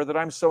software that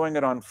I'm sewing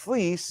it on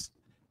fleece,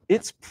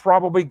 it's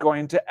probably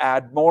going to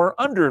add more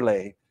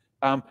underlay.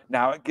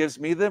 Now it gives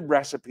me the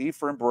recipe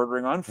for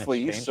embroidering on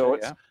fleece. So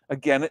it's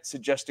again, it's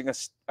suggesting a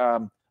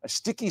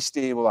sticky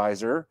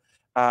stabilizer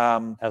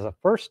as a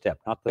first step,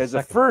 not the as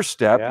a first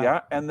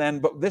step. And then,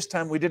 but this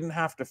time we didn't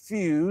have to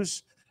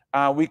fuse.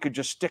 We could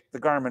just stick the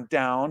garment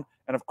down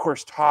and of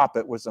course top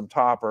it with some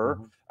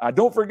topper.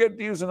 Don't forget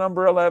to use a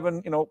number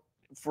 11, you know,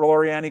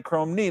 Floriani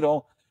chrome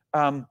needle.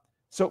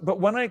 But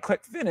when I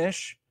click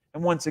finish,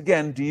 and once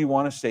again, do you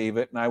want to save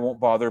it? And I won't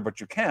bother, but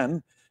you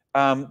can.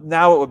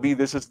 Now it would be,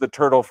 this is the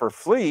turtle for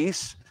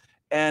fleece.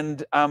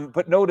 And,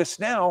 but notice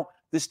now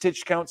the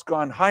stitch count's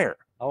gone higher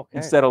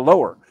instead of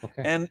lower.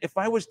 And if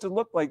I was to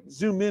look like,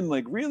 zoom in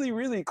like really,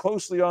 really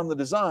closely on the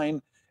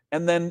design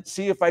and then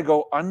see if I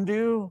go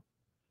undo.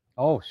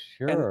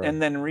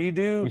 And then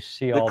redo, you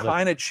see the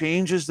kind of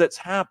changes that's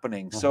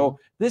happening. So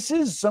this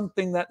is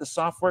something that the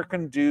software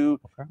can do,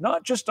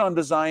 not just on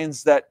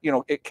designs that, you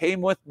know, it came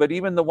with, but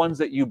even the ones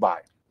that you buy.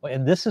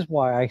 And this is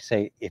why I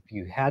say, if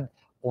you had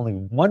only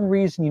one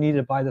reason you need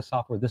to buy the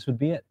software, this would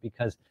be it,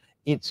 because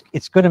it's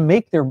going to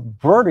make their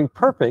embroidery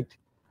perfect.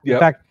 In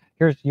fact,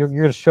 here's you're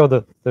going to show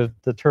the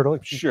turtle.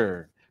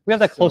 Sure. We have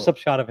that close-up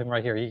shot of him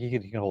right here. You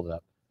can hold it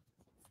up.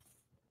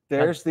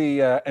 There's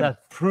the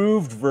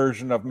improved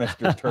version of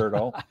Mr.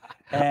 Turtle.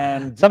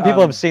 And some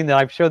people have seen that.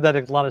 I've showed that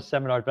at a lot of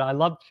seminars, but I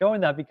love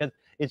showing that because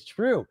it's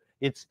true.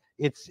 It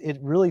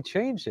really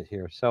changed it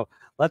here. So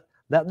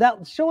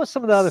that show us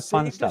some of the other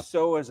fun stuff.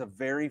 Sew is a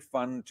very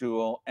fun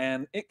tool,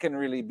 and it can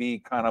really be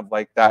kind of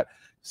like that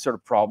sort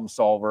of problem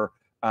solver.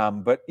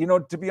 But you know,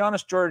 to be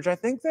honest, George, I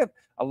think that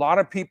a lot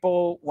of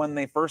people, when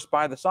they first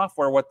buy the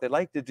software, what they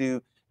like to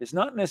do is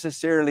not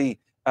necessarily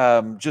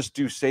just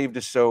do save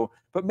to sew,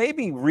 but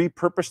maybe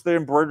repurpose their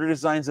embroidery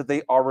designs that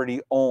they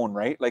already own,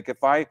 right? Like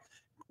if I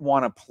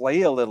want to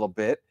play a little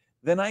bit,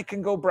 then I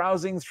can go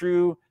browsing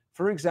through.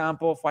 For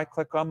example, if I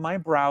click on my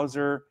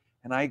browser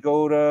and I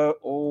go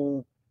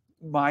to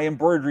my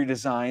embroidery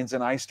designs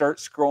and I start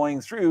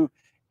scrolling through,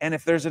 and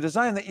if there's a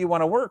design that you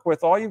want to work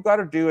with, all you've got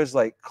to do is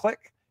like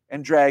click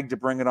and drag to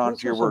bring it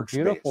onto your workspace.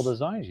 Beautiful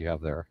designs you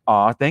have there.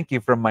 Thank you.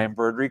 From my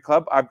embroidery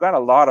club, I've got a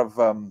lot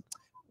of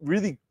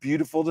really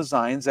beautiful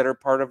designs that are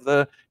part of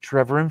the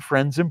Trevor and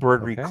Friends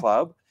Embroidery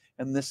Club,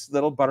 and this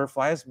little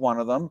butterfly is one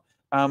of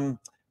them.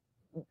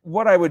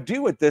 What I would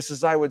do with this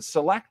is I would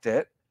select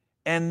it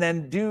and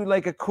then do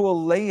like a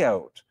cool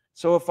layout.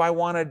 So if I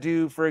want to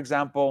do, for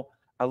example,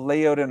 a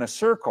layout in a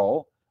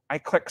circle, I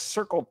click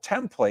circle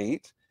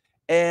template,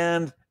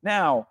 and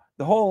now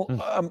the whole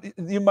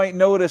you might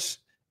notice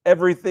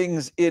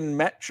everything's in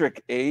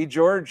metric,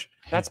 George?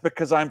 That's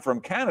because I'm from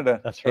Canada.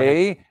 That's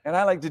right. And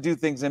I like to do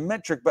things in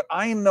metric, but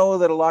I know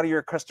that a lot of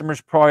your customers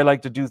probably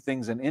like to do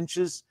things in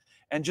inches.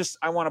 And just,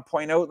 I want to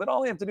point out that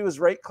all you have to do is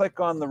right click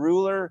on the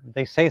ruler.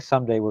 They say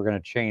someday we're going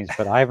to change,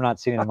 but I have not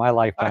seen it in my I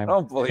lifetime.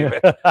 don't believe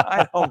it.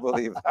 I don't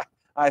believe that.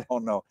 I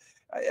don't know.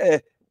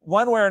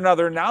 One way or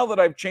another, now that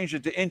I've changed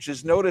it to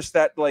inches, notice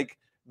that like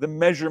the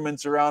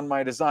measurements around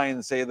my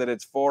design say that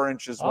it's 4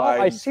 inches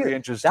wide and 3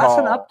 inches That's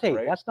tall. an update.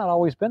 Right? That's not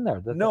always been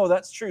there. No,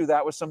 that's true.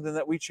 That was something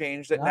that we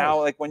changed. That now,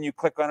 like when you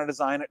click on a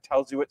design, it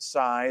tells you its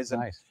size.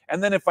 And,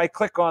 and then if I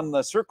click on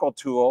the circle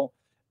tool,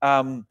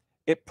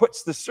 it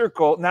puts the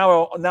circle. Now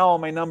all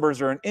my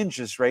numbers are in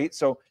inches, right?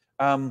 So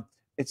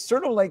it's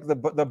sort of like the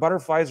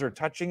butterflies are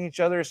touching each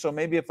other. So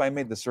maybe if I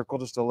made the circle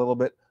just a little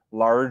bit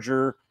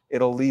larger,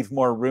 it'll leave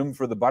more room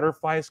for the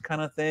butterflies,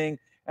 kind of thing.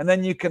 And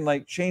then you can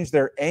like change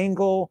their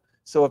angle.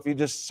 So if you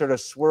just sort of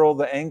swirl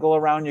the angle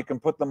around, you can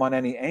put them on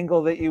any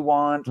angle that you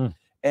want.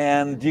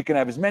 And you can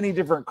have as many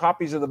different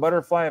copies of the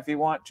butterfly if you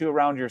want to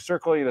around your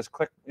circle. You just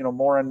click,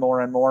 more and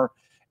more and more.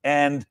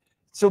 And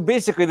so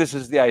basically this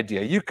is the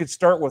idea. You could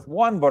start with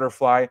one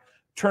butterfly,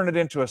 turn it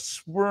into a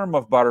swarm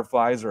of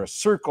butterflies or a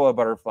circle of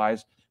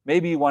butterflies.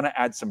 Maybe you want to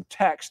add some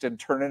text and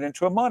turn it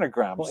into a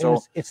monogram. Well,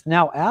 so it's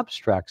now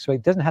abstract, so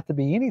it doesn't have to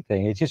be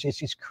anything. It's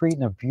just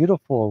creating a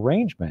beautiful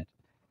arrangement.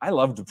 I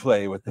love to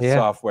play with the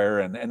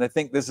software, and I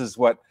think this is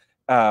what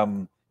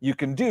you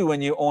can do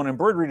when you own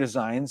embroidery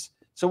designs.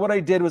 So what I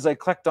did was I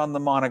clicked on the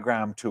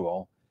monogram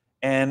tool,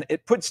 and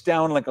it puts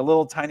down like a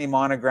little tiny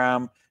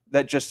monogram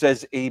that just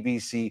says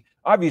ABC.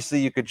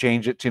 Obviously, you could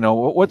change it to,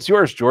 what's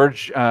yours,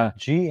 George?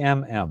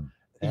 GMM.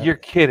 You're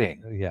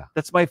kidding. Yeah.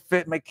 That's my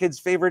kid's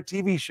favorite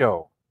TV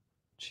show.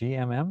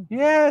 GMM?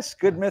 Yes,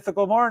 Good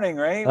Mythical Morning,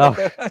 right? Oh.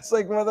 That's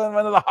like one of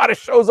the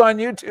hottest shows on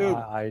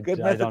YouTube. Good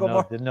Mythical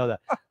Morning. Didn't know that.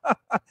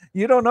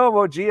 You don't know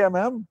about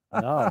GMM?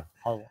 No.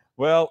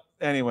 Well,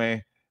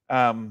 anyway.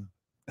 There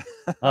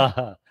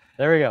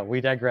we go.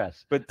 We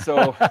digress. But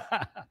so,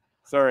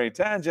 sorry,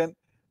 tangent.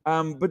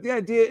 But the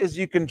idea is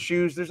you can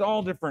choose. There's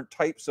all different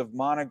types of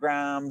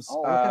monograms,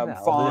 fonts,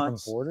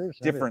 different borders,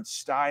 different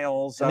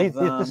styles and of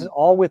them. This is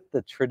all with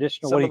the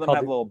traditional. Some what do of you them call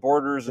have little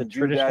borders and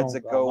doodads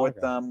that go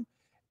with them.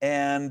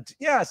 And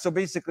yeah, so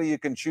basically you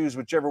can choose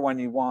whichever one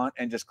you want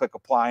and just click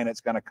apply, and it's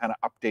going to kind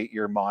of update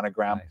your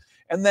monogram.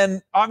 And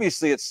then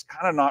obviously it's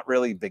kind of not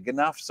really big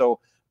enough. So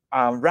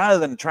rather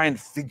than try and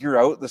figure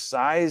out the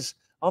size,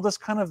 I'll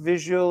just kind of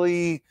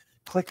visually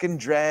click and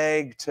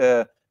drag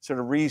to sort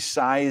of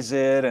resize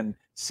it and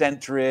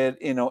center it,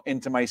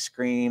 into my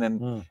screen.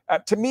 And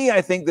to me,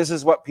 I think this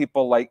is what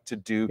people like to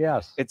do.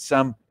 Yes. It's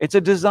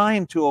a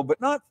design tool,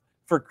 but not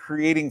for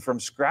creating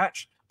from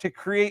scratch, to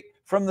create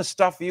from the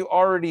stuff you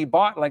already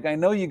bought. Like, I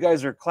know you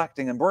guys are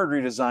collecting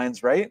embroidery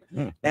designs, right?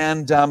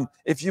 And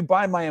if you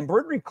buy my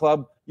embroidery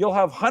club, you'll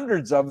have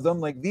hundreds of them.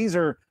 Like, these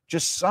are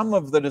just some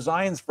of the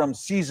designs from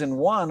season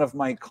 1 of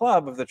my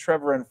club, of the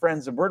Trevor and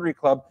Friends Embroidery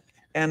Club.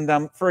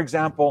 And for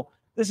example,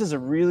 this is a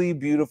really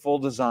beautiful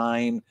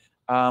design.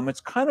 It's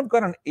kind of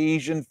got an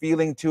Asian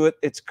feeling to it.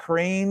 It's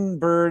crane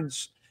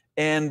birds,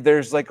 and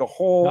there's like a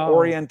whole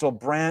oriental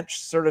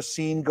branch sort of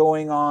scene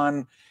going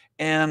on.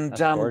 And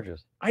that's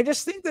gorgeous. I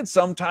just think that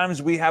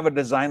sometimes we have a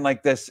design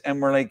like this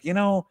and we're like,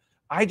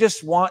 I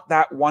just want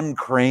that one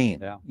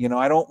crane.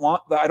 I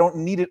don't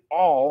need it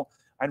all.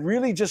 I'd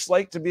really just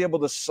like to be able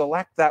to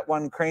select that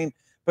one crane.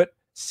 But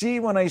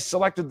see, when I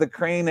selected the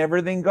crane,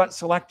 everything got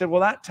selected.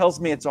 Well, that tells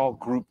me it's all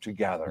grouped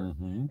together.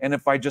 And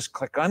if I just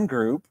click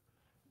ungroup,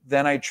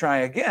 then I try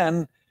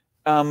again,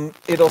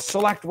 it'll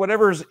select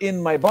whatever's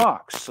in my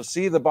box. So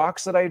see, the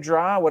box that I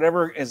draw,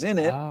 whatever is in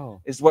it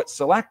is what's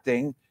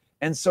selecting.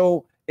 And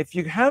so if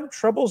you have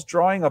troubles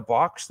drawing a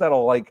box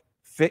that'll like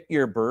fit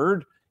your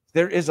bird,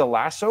 there is a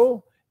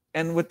lasso.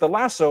 And with the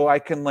lasso, I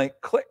can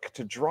like click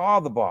to draw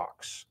the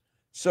box.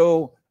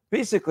 So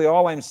basically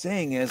all I'm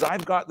saying is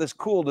I've got this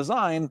cool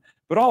design,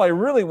 but all I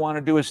really want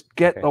to do is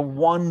get the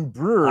one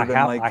bird.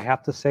 I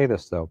have to say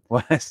this though.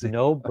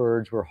 No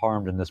birds were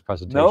harmed in this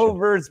presentation. No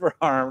birds were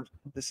harmed.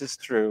 This is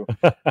true.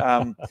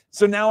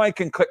 So now I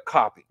can click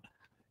copy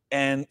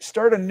and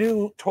start a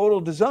new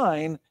total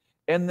design,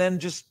 and then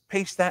just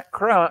paste that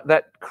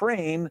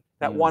crane,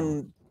 that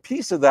one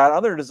piece of that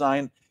other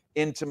design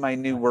into my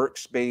new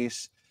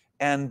workspace.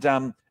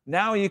 And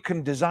now you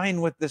can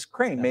design with this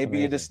crane. That's Maybe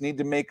amazing. You just need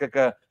to make like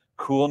a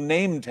cool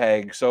name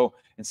tag. So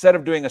instead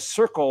of doing a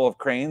circle of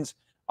cranes,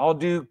 I'll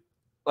do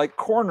like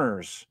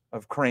corners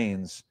of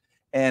cranes.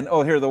 And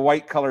here, the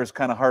white color is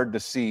kind of hard to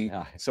see.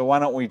 So why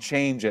don't we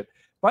change it?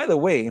 By the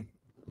way,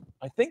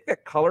 I think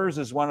that colors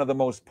is one of the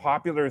most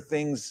popular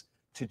things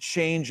to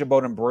change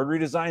about embroidery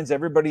designs.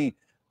 Everybody,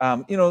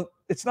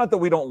 it's not that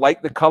we don't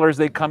like the colors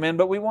they come in,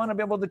 but we want to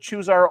be able to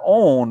choose our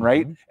own,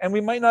 right? And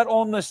we might not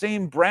own the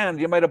same brand.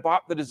 You might have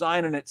bought the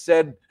design and it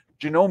said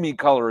Janome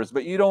colors,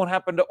 but you don't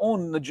happen to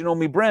own the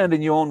Janome brand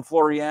and you own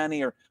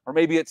Floriani, or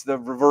maybe it's the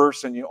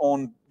reverse and you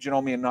own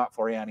Janome and not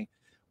Floriani.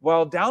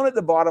 Well, down at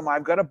the bottom,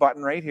 I've got a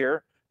button right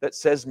here that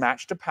says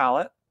match to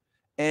palette.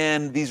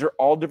 And these are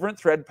all different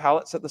thread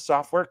palettes that the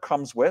software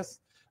comes with.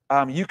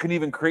 You can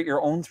even create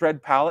your own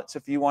thread palettes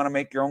if you want to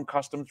make your own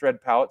custom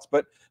thread palettes.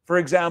 But for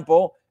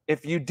example,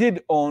 if you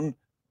did own,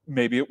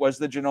 maybe it was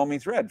the Janome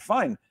thread,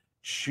 fine.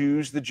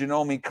 choose the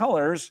Janome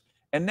colors,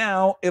 and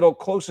now it'll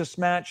closest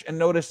match. And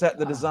notice that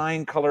the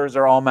design colors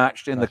are all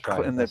matched in That's the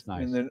right. in That's the,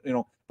 nice. in the you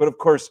know. But of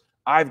course,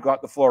 I've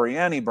got the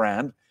Floriani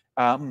brand.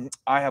 I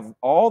have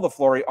all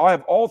the I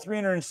have all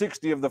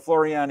 360 of the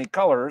Floriani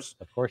colors.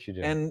 Of course you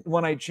do. And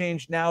when I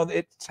change now,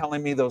 it's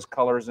telling me those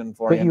colors in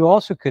Floriani. But you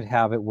also could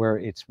have it where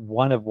it's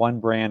one of one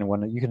brand, and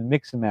one you can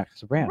mix and match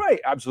the brand. Right,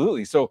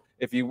 absolutely. So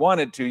if you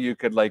wanted to, you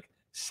could like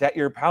set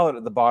your palette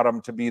at the bottom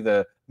to be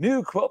the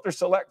new Quilter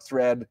Select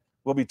thread.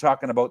 We'll be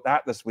talking about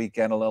that this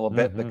weekend a little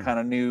bit, the kind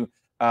of new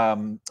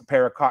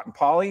pair of cotton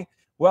poly.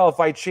 Well, if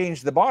I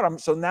change the bottom,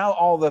 so now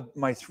all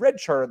my thread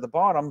chart at the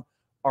bottom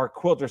are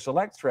Quilter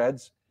Select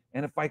threads.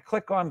 And if I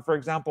click on, for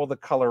example, the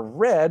color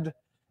red,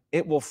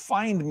 it will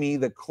find me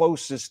the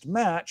closest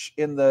match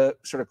in the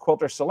sort of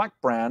Quilter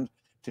Select brand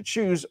to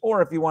choose.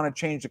 Or if you want to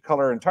change the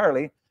color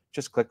entirely,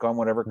 just click on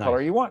whatever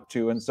color you want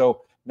to. And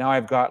so now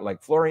I've got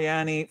like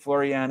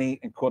Floriani,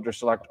 and Quilter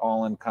Select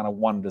all in kind of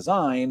one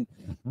design.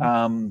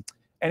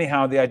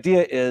 Anyhow, the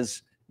idea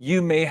is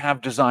you may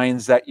have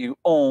designs that you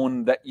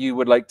own that you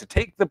would like to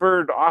take the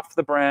bird off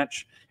the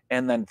branch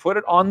and then put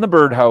it on the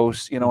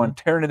birdhouse, you know, and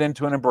turn it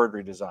into an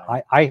embroidery design.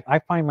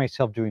 I find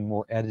myself doing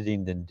more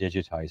editing than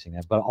digitizing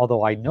it. But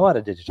although I know how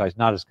to digitize,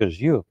 not as good as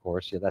you, of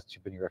course, that's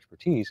been your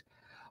expertise.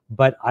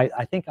 But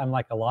I think I'm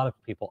like a lot of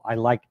people. I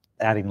like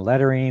adding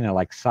lettering, I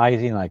like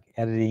sizing, I like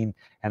editing,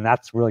 and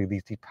that's really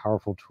these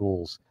powerful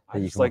tools. I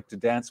just like to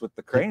dance with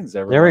the cranes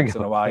every once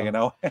in a while, you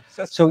know.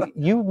 So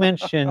you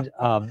mentioned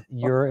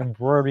your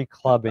embroidery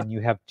club, and you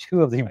have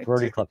two of the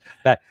embroidery club.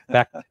 Back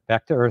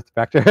to earth.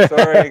 Back to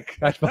sorry.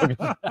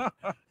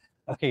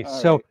 Okay,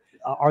 so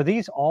are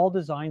these all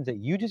designs that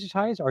you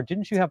digitize, or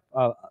didn't you have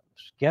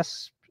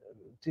guests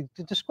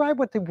to describe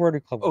what the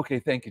embroidery club was? Okay,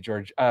 thank you,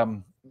 George.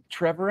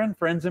 Trevor and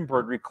Friends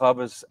Embroidery Club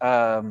is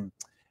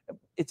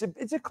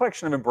it's a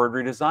collection of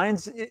embroidery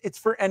designs. It's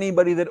for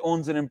anybody that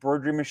owns an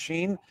embroidery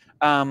machine.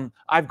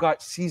 I've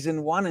got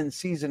season 1 and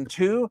season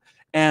 2,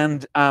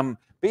 and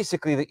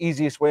basically the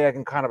easiest way I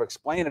can kind of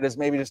explain it is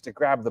maybe just to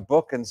grab the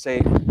book and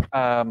say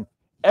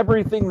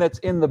everything that's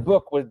in the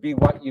book would be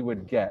what you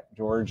would get,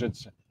 George.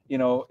 It's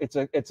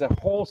it's a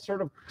whole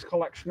sort of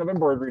collection of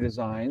embroidery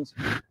designs.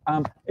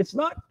 It's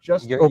not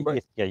just you're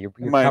covering your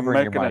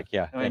mic.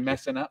 Yeah, am I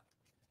messing up?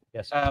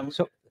 Yes.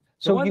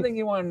 So one thing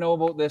you want to know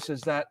about this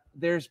is that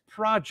there's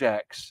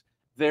projects.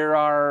 There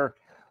are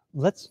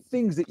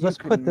things that let's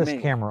put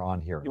this camera on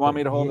here. You want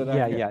me to hold it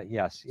up?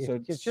 Yes. So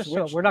it's just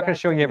so we're not going to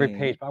show you every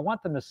page, but I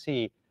want them to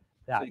see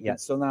that.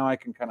 So now I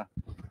can kind of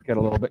get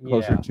a little bit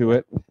closer to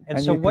it.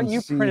 And so what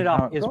you printed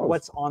off is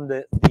what's on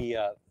the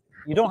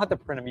you don't have to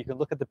print them. You can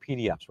look at the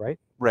PDFs, right?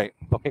 Right.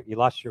 Okay, you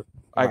lost your.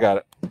 I got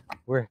it.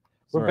 We're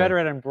better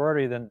at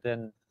embroidery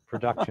than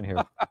production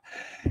here.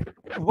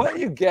 What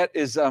you get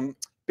is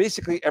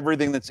basically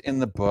everything that's in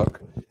the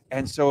book.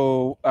 And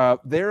so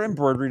they're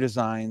embroidery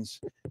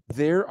designs.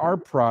 There are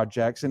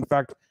projects. In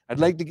fact, I'd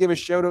like to give a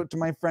shout out to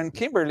my friend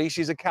Kimberly.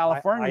 She's a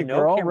California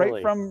girl,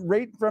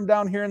 right from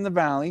down here in the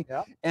valley.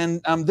 Yeah.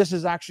 And this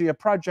is actually a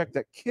project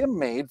that Kim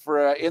made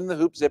for in the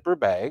hoop zipper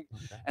bag.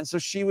 Okay. And so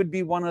she would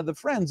be one of the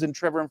friends in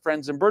Trevor and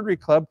Friends Embroidery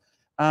Club.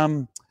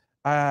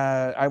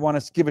 I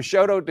want to give a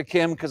shout out to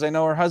Kim because I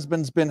know her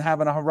husband's been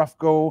having a rough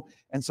go,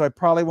 and so I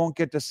probably won't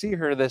get to see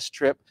her this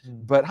trip.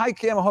 But hi,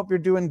 Kim. I hope you're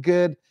doing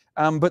good.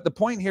 But the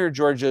point here,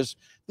 George, is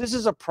this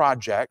is a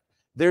project.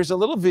 There's a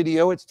little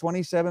video. It's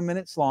 27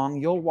 minutes long.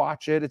 You'll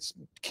watch it. It's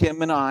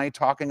Kim and I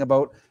talking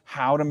about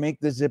how to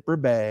make the zipper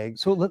bag.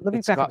 So let me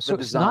back up. So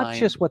it's not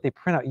just what they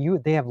print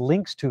out. They have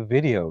links to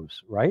videos,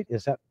 right?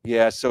 Is that?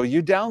 Yeah. So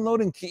you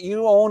download and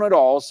you own it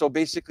all. So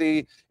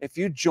basically, if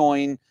you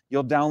join,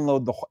 you'll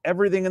download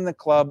everything in the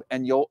club,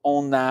 and you'll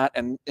own that.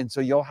 And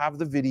so you'll have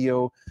the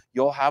video,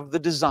 you'll have the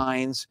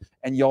designs,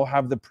 and you'll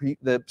have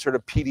the sort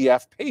of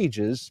PDF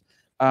pages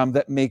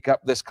that make up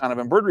this kind of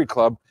embroidery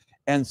club.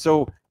 And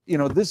so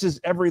this is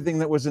everything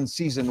that was in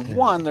season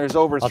 1. There's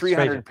over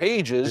 300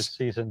 pages.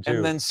 Season 2.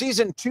 And then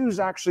season 2 is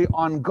actually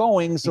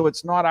ongoing, so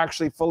it's not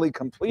actually fully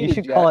completed. You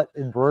should call it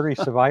Embroidery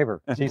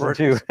Survivor, season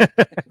 2.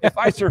 If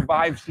I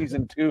survive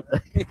season 2.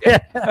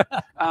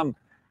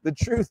 The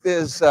truth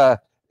is,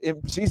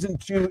 season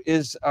 2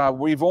 is,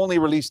 we've only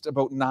released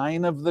about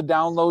 9 of the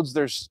downloads.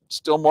 There's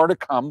still more to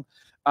come.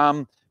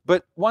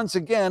 But once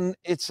again,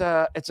 it's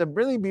a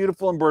really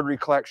beautiful embroidery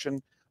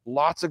collection.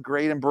 Lots of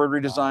great embroidery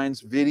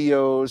designs,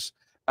 videos,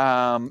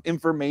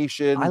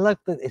 information. I like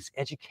that it's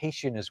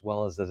education as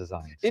well as the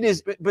design. It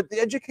is, but the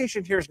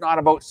education here is not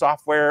about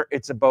software.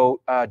 It's about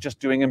just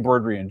doing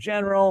embroidery in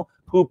general,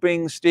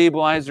 hooping,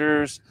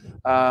 stabilizers.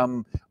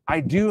 I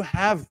do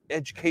have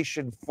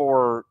education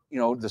for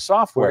the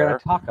software. We're going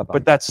to talk about,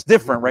 but that's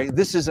different, right?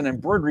 This is an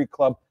embroidery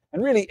club,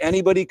 and really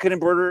anybody could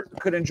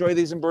enjoy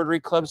these embroidery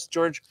clubs,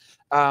 George.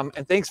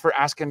 And thanks for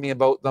asking me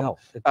about them. No,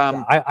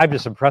 I'm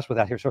just impressed with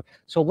that here.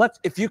 So let's.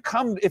 If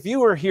you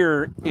were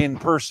here in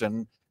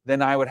person,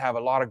 then I would have a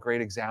lot of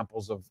great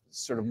examples of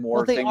sort of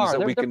more things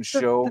that we can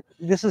show.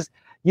 This is,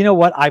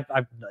 what I've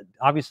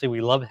obviously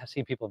we love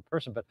seeing people in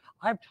person, but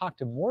I've talked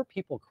to more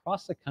people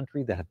across the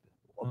country that have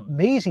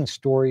amazing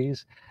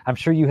stories. I'm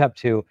sure you have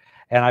too.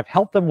 And I've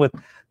helped them with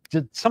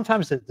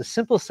sometimes the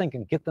simplest thing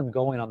can get them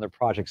going on their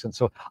projects. And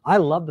so I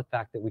love the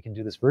fact that we can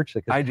do this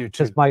virtually. I do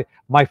too. Because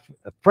my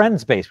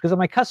friends base, because of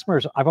my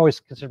customers, I've always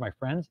considered my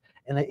friends,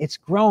 and it's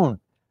grown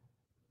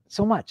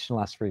so much in the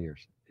last 3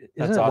 years.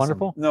 Isn't it awesome.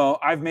 wonderful? No,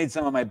 I've made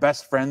some of my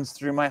best friends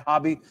through my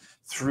hobby,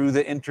 through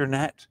the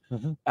internet.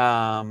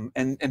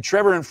 And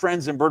Trevor and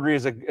Friends Embroidery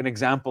is an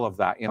example of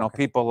that. You know,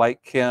 people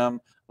like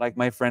Kim, like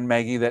my friend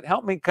Maggie, that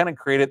helped me kind of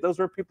create it. Those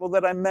were people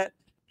that I met,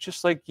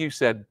 just like you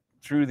said,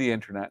 through the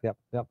internet.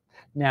 Yep.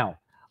 Now,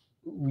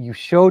 you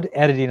showed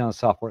editing on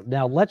software.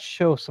 Now let's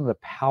show some of the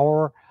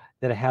power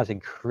that it has in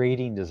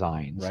creating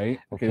designs. Right.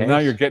 Okay. Now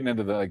you're getting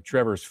into the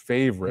Trevor's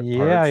favorite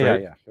parts,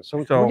 right? Yeah. So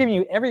we're giving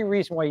you every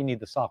reason why you need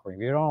the software.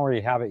 If you don't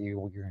already have it, you're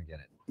gonna get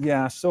it.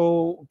 Yeah.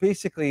 So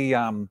basically,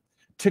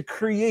 to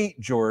create,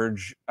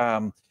 George,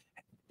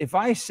 if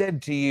I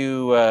said to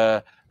you,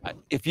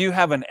 if you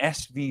have an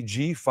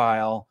SVG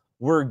file,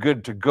 we're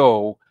good to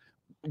go.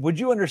 Would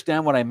you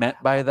understand what I meant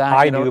by that?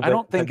 I do. But, I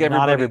don't think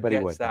everybody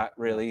gets would. that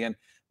really. And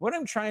what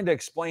I'm trying to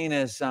explain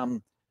is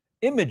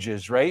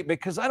images, right?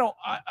 Because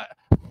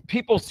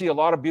people see a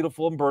lot of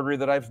beautiful embroidery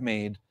that I've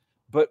made,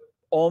 but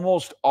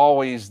almost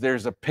always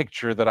there's a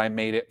picture that I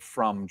made it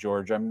from,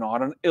 George. I'm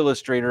not an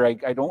illustrator.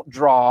 I don't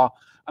draw.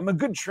 I'm a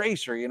good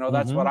tracer. You know,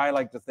 that's what I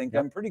like to think.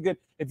 I'm pretty good.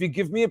 If you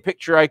give me a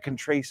picture, I can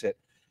trace it.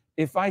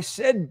 If I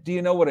said, do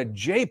you know what a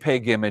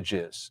JPEG image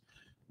is?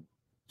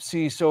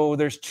 See, so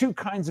there's two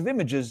kinds of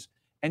images,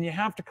 and you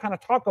have to kind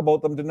of talk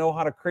about them to know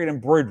how to create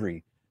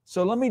embroidery.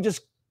 So let me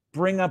just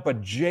bring up a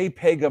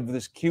JPEG of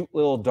this cute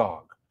little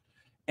dog.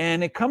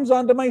 And it comes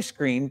onto my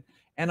screen,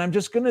 and I'm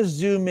just going to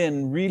zoom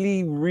in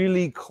really,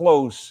 really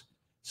close.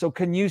 So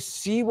can you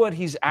see what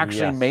he's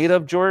actually made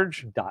of,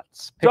 George?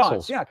 Dots.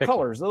 Dots, yeah,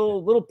 colors,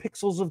 little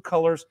pixels of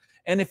colors.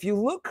 And if you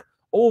look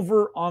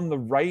over on the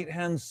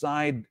right-hand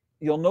side,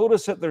 you'll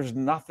notice that there's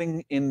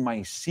nothing in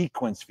my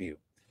sequence view.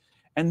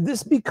 And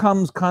this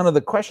becomes kind of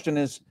the question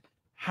is,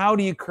 how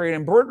do you create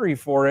embroidery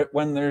for it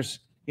when there's,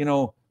 you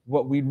know,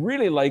 what we'd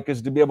really like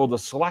is to be able to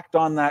select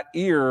on that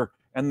ear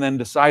and then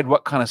decide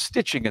what kind of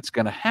stitching it's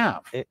going to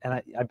have.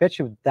 And I bet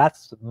you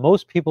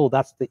most people,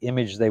 that's the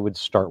image they would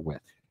start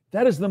with.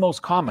 That is the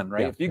most common,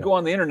 right? If you go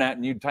on the internet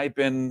and you type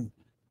in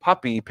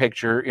puppy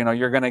picture, you know,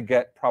 you're going to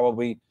get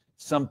probably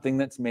something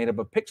that's made up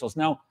of pixels.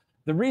 Now,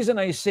 the reason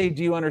I say,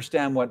 do you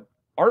understand what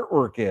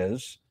artwork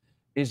is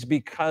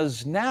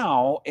because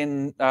now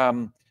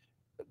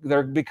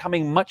they're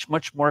becoming much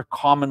more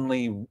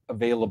commonly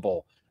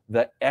available.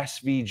 The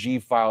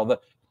SVG file,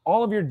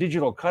 all of your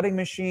digital cutting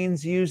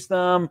machines use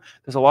them.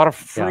 There's a lot of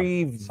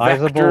free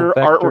vector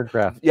artwork.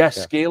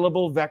 Graphics.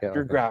 Scalable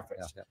vector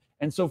graphics.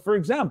 And so, for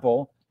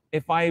example,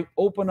 if I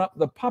open up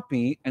the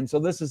puppy, and so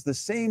this is the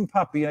same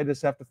puppy, I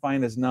just have to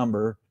find his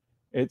number.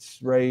 It's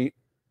right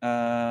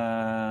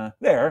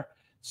there.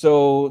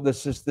 So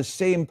this is the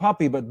same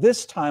puppy, but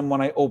this time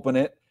when I open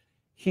it,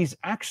 he's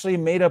actually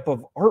made up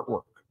of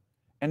artwork.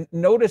 And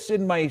notice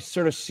in my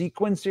sort of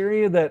sequence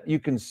area that you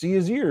can see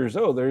his ears.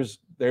 Oh, there's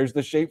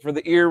the shape for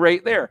the ear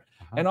right there.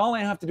 And all I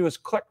have to do is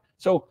click.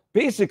 So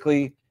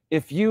basically,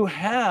 if you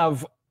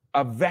have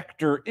a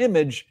vector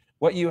image,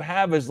 what you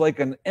have is like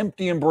an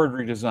empty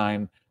embroidery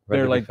design.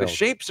 They're like the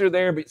shapes are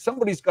there, but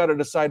somebody's got to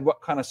decide what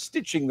kind of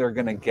stitching they're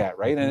going to get,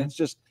 right? And it's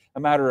just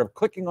a matter of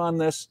clicking on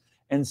this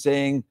and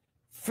saying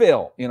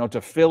fill, you know,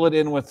 to fill it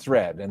in with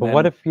thread. And but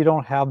what if you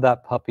don't have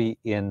that puppy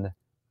in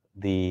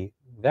the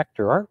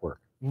vector artwork?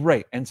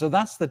 Right. And so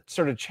that's the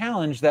sort of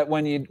challenge that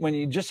when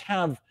you just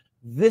have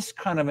this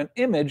kind of an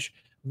image,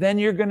 then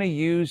you're going to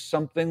use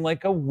something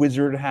like a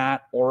wizard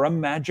hat or a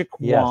magic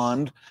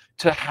wand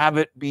to have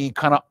it be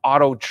kind of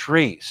auto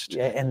traced.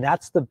 Yeah, and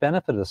that's the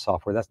benefit of the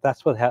software.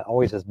 That's what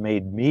always has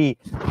made me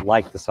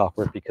like the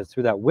software, because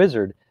through that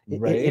wizard,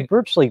 it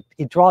virtually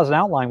draws an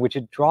outline, which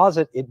it turns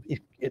it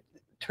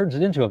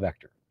into a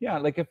vector. Yeah,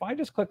 like if I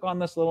just click on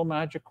this little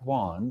magic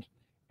wand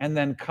and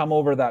then come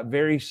over that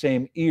very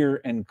same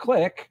ear and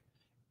click,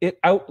 it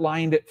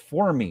outlined it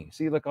for me.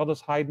 See, like I'll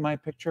just hide my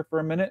picture for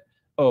a minute.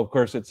 Oh, of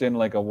course, it's in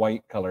like a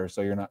white color,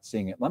 so you're not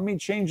seeing it. Let me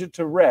change it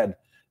to red.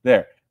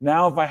 There.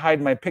 Now, if I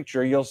hide my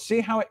picture, you'll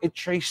see how it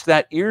traced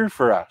that ear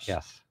for us.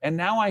 Yes. And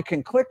now I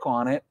can click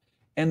on it.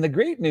 And the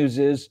great news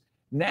is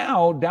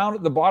now down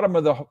at the bottom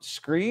of the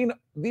screen,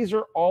 these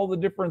are all the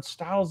different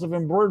styles of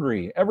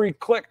embroidery. Every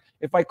click,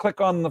 if I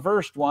click on the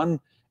first one,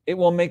 it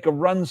will make a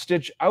run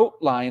stitch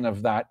outline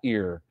of that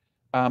ear.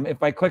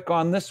 If I click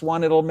on this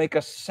one, it'll make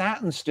a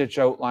satin stitch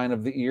outline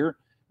of the ear.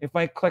 If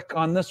I click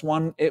on this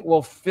one, it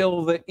will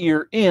fill the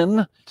ear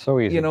in. So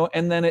easy. You know,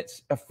 and then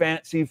it's a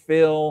fancy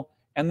fill.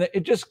 And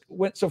it just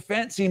went, so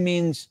fancy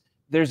means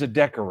there's a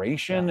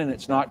decoration and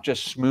it's not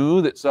just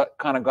smooth. It's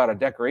kind of got a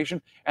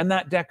decoration. And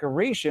that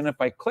decoration, if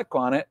I click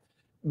on it,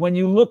 when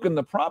you look in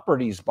the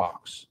properties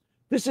box,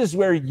 this is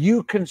where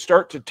you can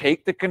start to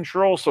take the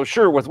control. So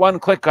sure, with one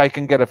click, I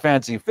can get a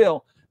fancy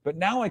fill, but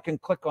now I can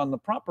click on the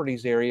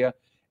properties area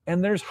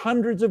and there's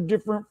hundreds of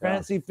different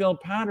fancy fill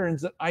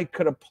patterns that I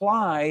could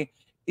apply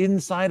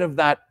inside of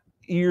that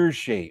ear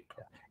shape.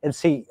 And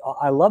see,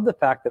 I love the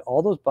fact that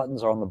all those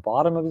buttons are on the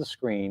bottom of the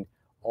screen,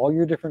 all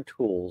your different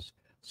tools,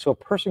 so a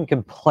person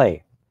can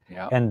play.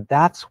 Yeah. And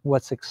that's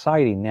what's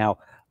exciting. Now,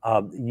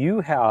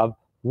 you have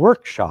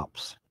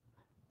workshops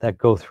that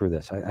go through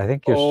this. I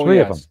think there's 3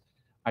 of them.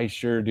 I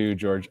sure do,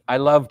 George. I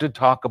love to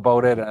talk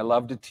about it, and I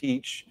love to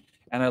teach,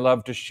 and I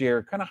love to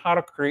share kind of how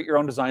to create your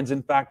own designs.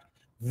 In fact,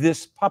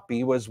 this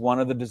puppy was one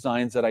of the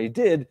designs that I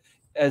did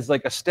as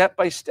like a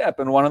step-by-step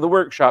in one of the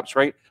workshops,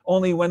 right?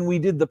 Only when we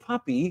did the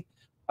puppy,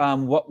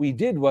 what we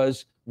did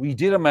was we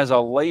did them as a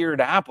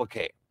layered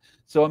applique.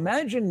 So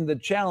imagine the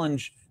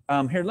challenge.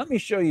 Here, let me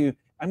show you.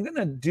 I'm going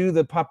to do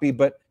the puppy,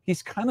 but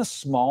he's kind of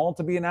small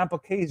to be an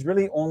applique. He's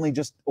really only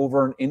just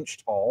over an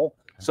inch tall.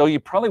 So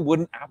you probably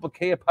wouldn't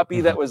applique a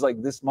puppy that was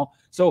like this small.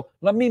 So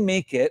let me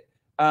make it.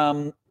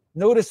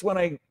 Notice when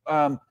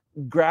I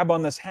grab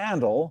on this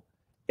handle,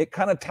 it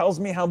kind of tells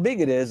me how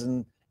big it is.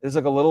 And there's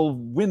like a little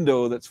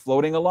window that's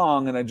floating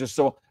along. And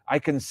so I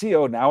can see,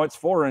 oh, now it's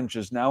 4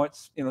 inches. Now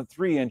it's,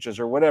 3 inches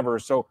or whatever.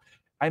 So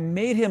I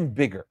made him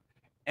bigger.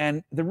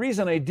 And the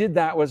reason I did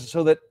that was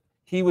so that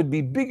he would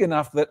be big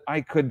enough that I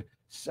could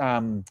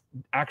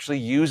actually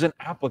use an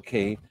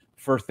applique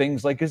for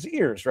things like his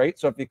ears, right?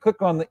 So if you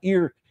click on the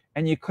ear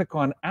and you click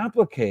on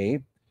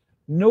applique,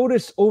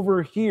 notice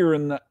over here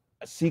in the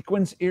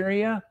sequence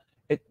area,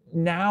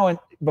 and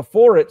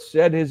before it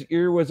said his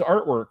ear was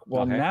artwork.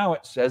 Well, now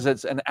it says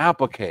it's an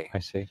applique. I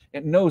see.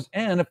 It knows,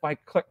 and if I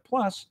click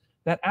plus,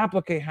 that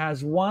applique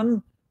has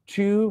 1,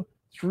 2,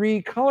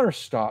 3 color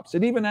stops.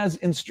 It even has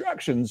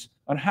instructions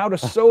on how to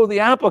sew the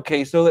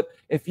applique, so that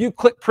if you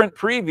click print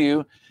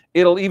preview,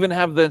 it'll even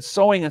have the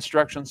sewing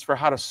instructions for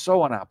how to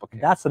sew an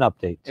applique. That's an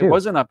update too. It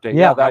was an update.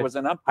 Yeah, that was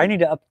an update. I need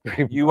to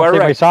upgrade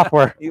my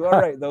software. You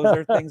are right. Those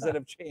are things that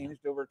have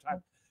changed over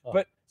time.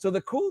 But so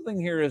the cool thing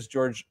here is,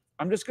 George,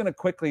 I'm just going to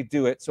quickly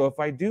do it. So if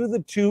I do the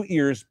 2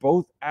 ears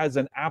both as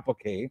an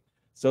applique,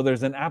 so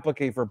there's an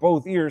applique for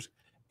both ears,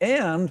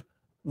 and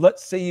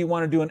let's say you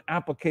want to do an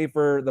applique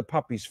for the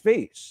puppy's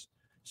face.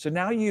 So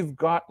now you've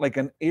got like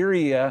an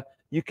area,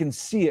 you can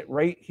see it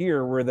right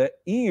here where the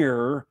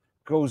ear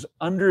goes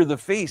under the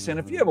face. And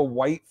if you have a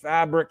white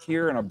fabric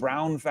here and a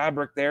brown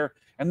fabric there,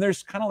 and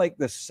there's kind of like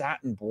this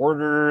satin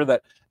border,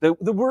 that the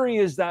worry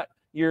is that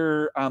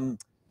your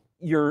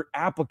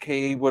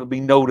applique will be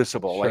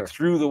noticeable, like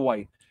through the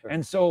white.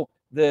 And so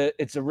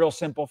it's a real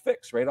simple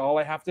fix, right? All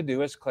I have to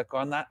do is click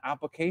on that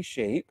applique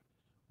shape,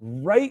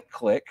 right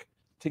click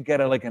to get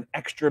like an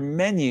extra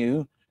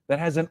menu that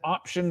has an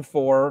option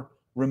for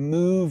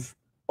remove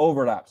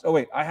overlaps. Oh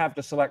wait, I have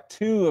to select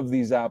 2 of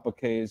these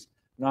appliques,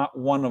 not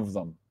 1 of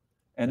them.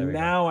 And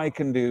now I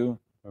can do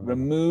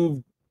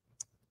remove,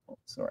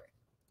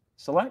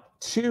 select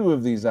 2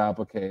 of these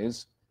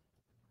appliques.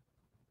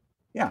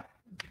 Yeah,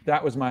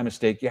 that was my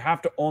mistake. You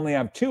have to only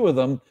have 2 of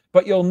them,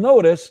 but you'll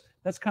notice,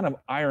 that's kind of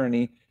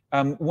irony.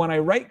 When I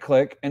right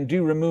click and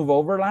do remove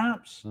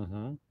overlaps,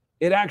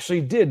 it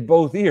actually did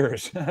both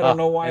ears. I don't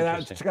know why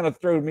that's kind of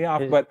threw me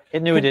off, but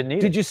it knew it didn't need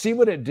it. Did you see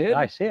what it did?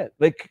 I see it.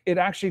 Like it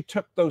actually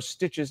took those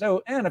stitches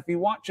out. And if you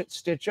watch it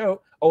stitch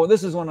out, oh,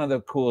 this is one of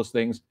the coolest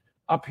things.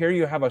 Up here,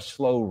 you have a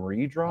slow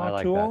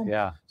redraw tool.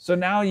 Yeah. So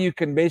now you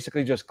can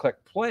basically just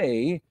click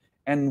play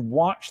and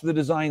watch the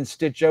design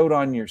stitch out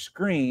on your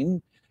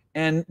screen.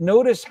 And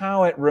notice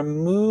how it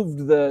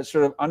removed the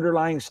sort of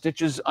underlying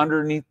stitches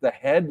underneath the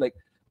head. Like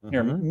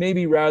here,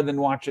 maybe rather than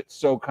watch it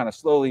so kind of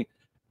slowly,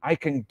 I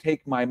can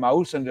take my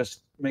mouse and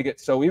just make it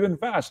so even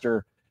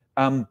faster.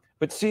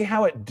 But see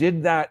how it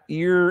did that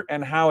ear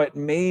and how it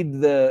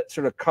made the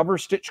sort of cover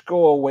stitch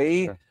go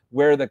away,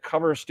 where the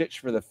cover stitch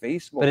for the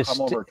face will come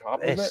over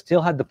top of it. It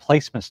still had the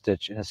placement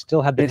stitch, and it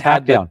still had the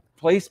tack down.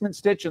 Placement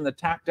stitch and the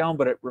tack down,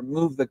 but it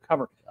removed the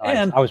cover.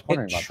 And I was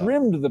wondering it about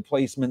trimmed the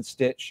placement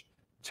stitch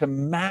to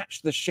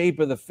match the shape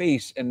of the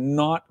face and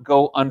not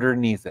go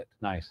underneath it.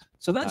 Nice.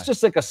 So that's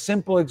just like a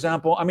simple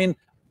example. I mean,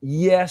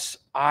 yes,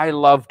 I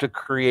love to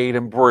create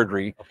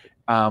embroidery,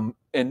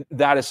 and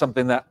that is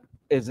something that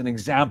is an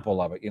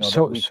example of it.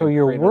 So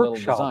your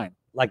workshop,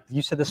 like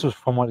you said, this was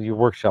from one of your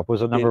workshop.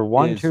 Was it number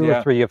 1, 2,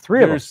 or 3? You have 3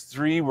 of them. There's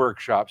 3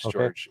 workshops,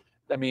 George.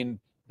 I mean,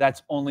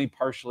 that's only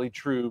partially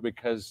true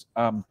because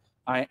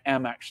I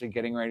am actually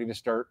getting ready to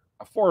start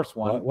a 4th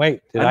one.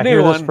 Wait, did I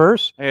hear this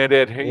first? I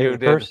did. You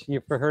did.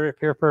 You heard it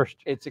here first.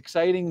 It's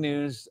exciting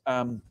news.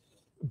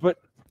 But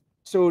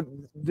so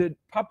the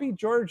puppy,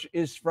 George,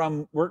 is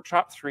from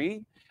workshop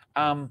 3.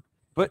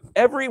 But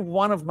every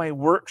one of my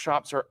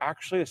workshops are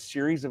actually a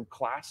series of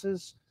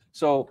classes.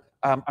 So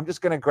I'm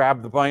just going to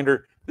grab the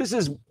binder. This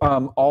is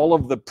all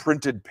of the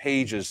printed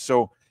pages.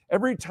 So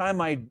every time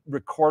I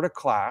record a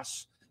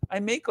class, I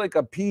make like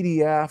a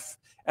PDF,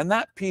 and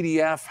that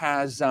PDF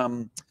has,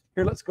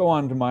 here, let's go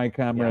on to my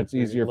camera. It's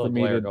easier for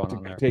me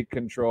to take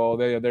control.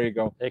 There you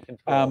go. Take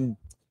control.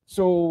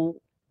 So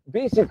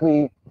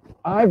basically,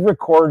 I've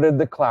recorded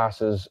the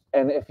classes,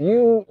 and if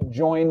you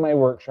join my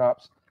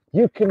workshops,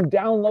 you can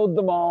download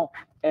them all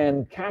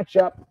and catch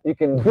up. You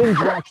can binge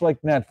watch like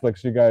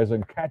Netflix, you guys,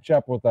 and catch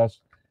up with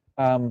us.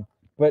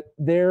 But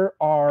there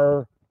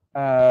are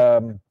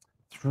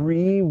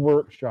 3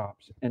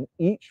 workshops, and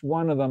each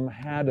one of them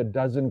had a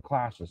dozen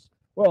classes.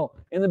 Well,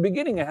 in the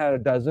beginning it had a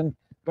dozen,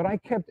 but I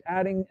kept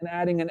adding and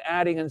adding and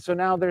adding, and so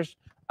now there's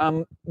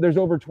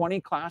over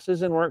 20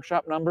 classes in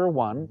workshop number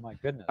 1. My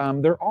goodness.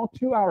 They're all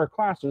 2-hour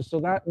classes, so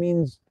that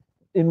means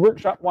in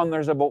workshop 1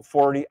 there's about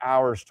 40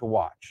 hours to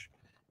watch.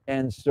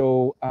 And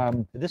so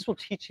this will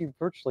teach you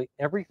virtually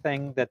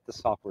everything that the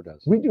software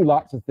does. we do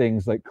lots of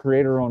things like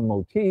create our own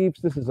motifs.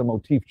 This is a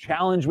motif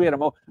challenge. We had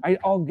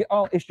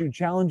I'll issue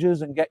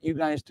challenges and get you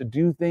guys to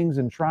do things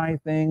and try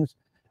things.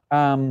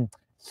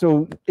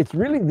 So it's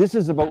really, this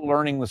is about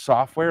learning the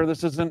software.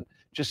 This isn't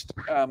just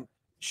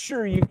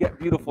sure, you get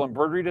beautiful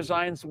embroidery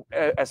designs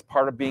as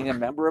part of being a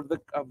member of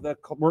the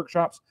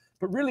workshops,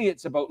 but really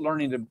it's about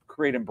learning to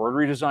create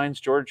embroidery designs,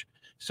 George.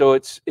 So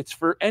it's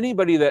for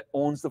anybody that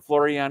owns the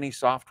Floriani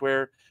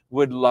software,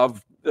 would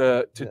love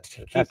to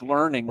keep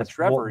learning with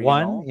Trevor.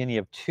 One, and you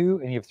have 2,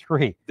 and you have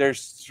 3.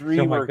 There's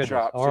 3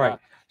 workshops. All right.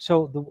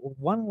 So the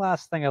one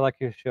last thing I'd like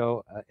you to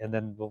show, and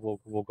then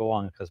we'll go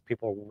on, because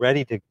people are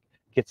ready to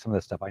get some of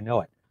this stuff. I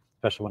know it,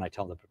 especially when I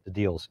tell the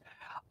deals.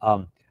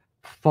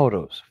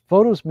 Photos.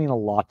 Photos mean a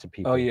lot to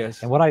people. Oh,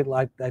 yes. And what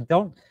I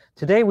don't,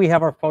 today we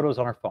have our photos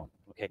on our phone.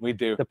 Okay. We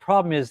do. The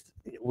problem is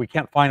we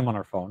can't find them on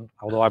our phone,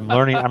 although I'm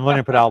learning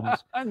to put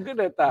albums. I'm good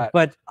at that.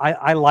 But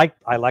I like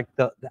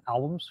the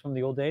albums from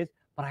the old days,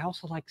 but I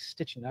also like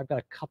stitching. I've got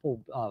a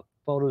couple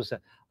photos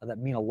that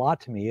mean a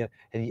lot to me,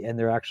 and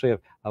they're actually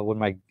when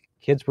my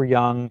kids were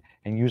young,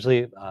 and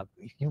usually,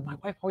 my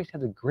wife always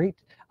had a great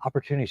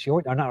opportunity. She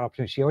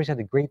always had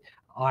a great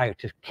eye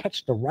to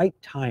catch the right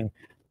time.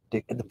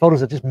 The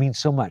photos that just mean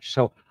so much.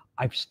 So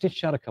I've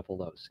stitched out a couple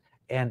of those,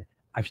 and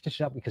I've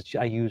stitched it out because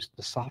I used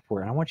the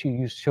software, and I want you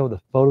to show the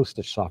photo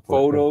stitch software.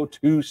 Photo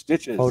to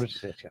Stitches. Photo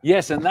stitch. Yeah.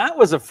 Yes, and that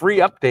was a free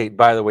update,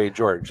 by the way,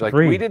 George. Like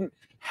we didn't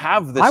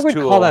have this. I would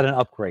tool. call that an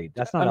upgrade.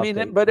 That's not. I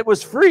mean, but it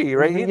was free,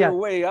 right? Either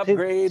way,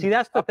 upgrade. See,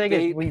 that's the update. thing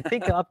is when you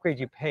think of upgrades,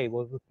 you pay.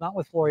 Well, not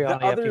with Floriani.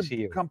 The other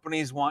FTCU.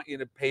 companies want you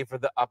to pay for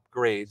the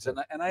upgrades,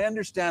 and I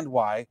understand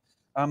why.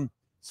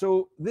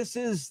 So this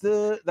is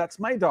that's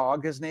my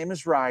dog. His name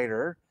is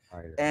Ryder.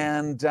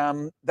 And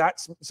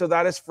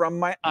that is from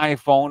my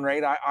iPhone,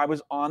 right? I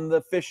was on the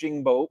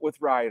fishing boat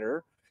with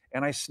Ryder,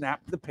 and I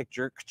snapped the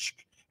picture,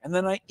 and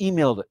then I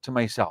emailed it to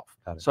myself.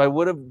 So I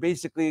would have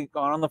basically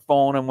gone on the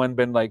phone and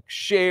been like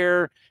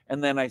share,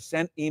 and then I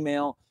sent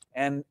email,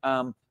 and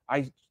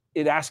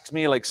it asks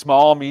me like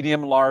small,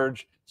 medium,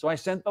 large. So I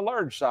sent the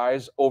large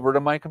size over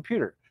to my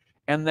computer,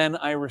 and then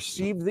I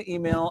received the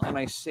email and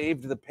I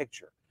saved the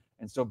picture.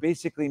 And so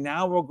basically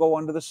now we'll go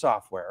under the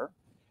software.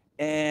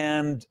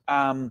 And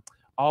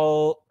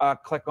I'll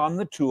click on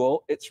the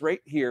tool. It's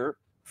right here,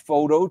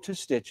 Photo to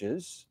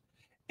Stitches.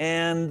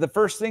 And the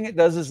first thing it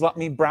does is let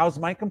me browse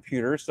my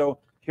computer. So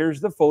here's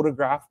the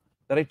photograph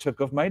that I took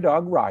of my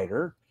dog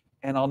Ryder,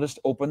 and I'll just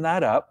open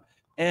that up.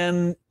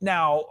 And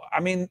now, I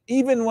mean,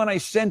 even when I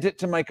sent it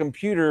to my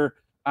computer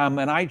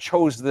and I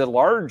chose the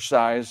large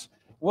size,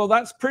 well,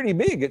 that's pretty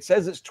big. It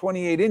says it's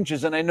 28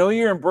 inches. And I know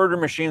your embroidery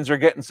machines are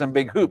getting some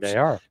big hoops. They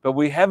are. But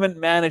we haven't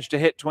managed to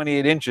hit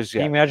 28 inches yet.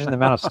 Can you imagine the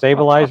amount of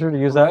stabilizer to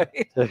use that?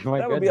 Right?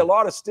 That would be a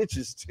lot of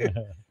stitches too.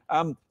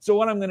 So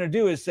what I'm going to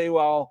do is say,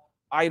 well,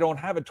 I don't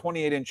have a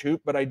 28-inch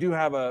hoop, but I do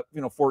have a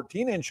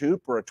 14-inch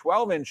hoop or a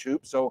 12-inch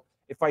hoop. So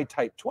if I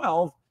type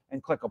 12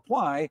 and click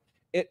apply,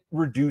 it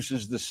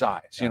reduces the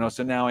size.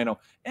 So now I know.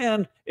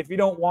 And if you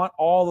don't want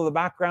all of the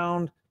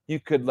background, you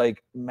could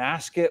like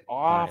mask it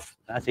off.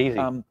 Nice. That's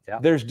easy.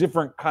 There's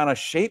different kind of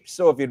shapes.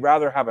 So if you'd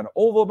rather have an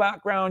oval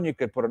background, you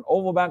could put an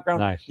oval background.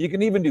 Nice. You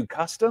can even do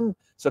custom.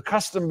 So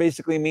custom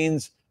basically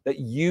means that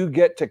you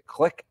get to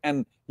click,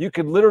 and you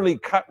could literally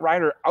cut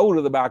Ryder out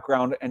of the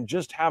background and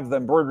just have the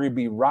embroidery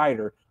be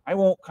Ryder. I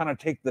won't kind of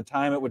take the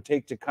time it would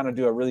take to kind of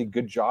do a really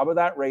good job of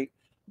that right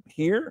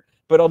here,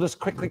 but I'll just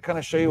quickly kind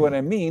of show you what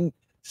I mean.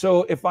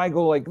 So if I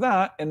go like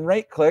that and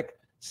right click,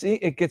 see,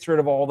 it ggets rid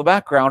of all the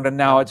background, and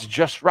now it's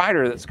just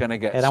Ryder that's going to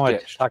get stitched. I want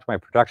to talk to my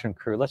production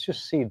crew. Let's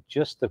just see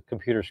just the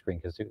computer screen,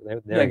 because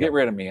get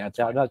rid of me. That's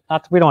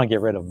we don't want to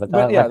get rid of them,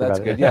 but yeah, that's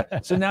good.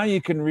 Yeah. So now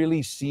you can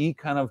really see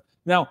kind of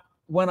now.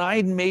 When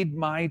I made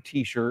my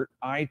T-shirt,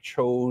 I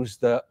chose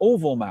the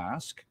oval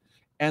mask,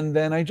 and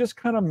then I just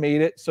kind of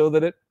made it so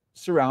that it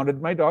surrounded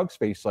my dog's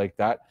face like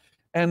that.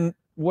 And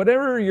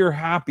whatever you're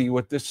happy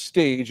with this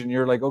stage, and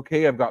you're like,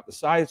 okay, I've got the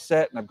size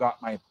set and I've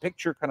got my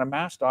picture kind of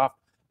masked off,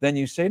 then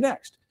you say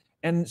next.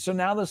 And so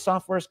now the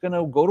software is going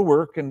to go to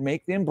work and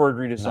make the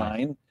embroidery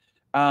design,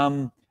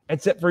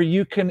 except for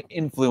you can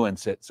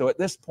influence it. So at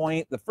this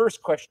point, the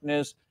first question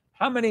is,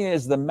 how many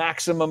is the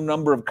maximum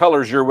number of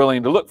colors you're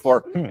willing to look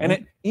for?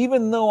 And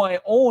even though I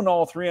own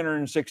all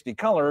 360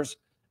 colors,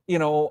 I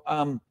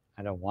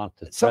don't want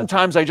to.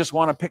 Sometimes I just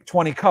want to pick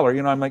 20 color.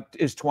 I'm like,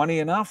 is 20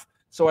 enough?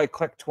 So I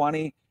click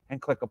 20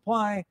 and click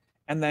apply,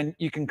 and then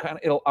you can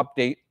it'll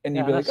update, and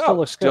you'll be like,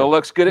 oh, still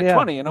looks good at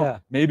 20.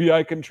 Maybe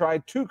I can try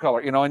 2 color.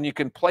 And you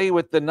can play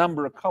with the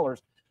number of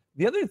colors.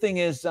 The other thing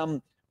is,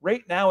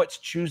 right now it's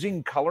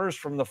choosing colors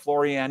from the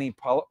Floriani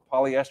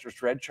polyester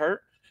thread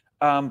chart.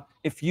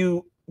 If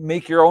you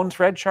make your own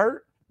thread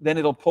chart, then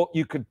it'll pull,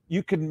 you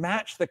could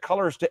match the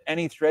colors to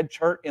any thread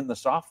chart in the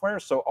software.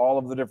 So all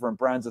of the different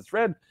brands of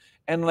thread.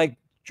 And like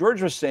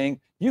George was saying,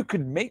 you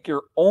could make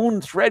your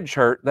own thread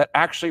chart that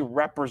actually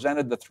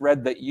represented the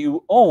thread that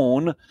you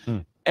own.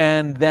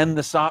 And then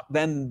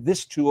then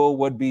this tool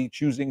would be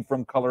choosing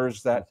from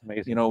colors that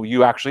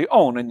you actually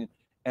own.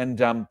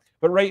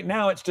 But right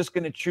now it's just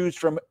going to choose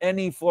from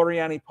any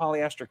Floriani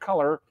polyester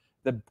color,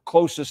 the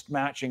closest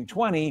matching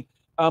 20.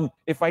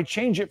 If I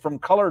change it from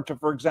color to,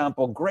 for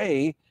example,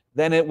 gray,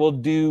 then it will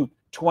do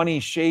 20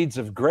 shades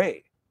of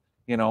gray,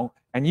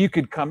 and you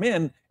could come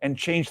in and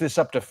change this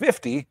up to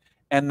 50,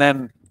 and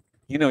then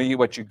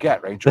what you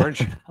get, right,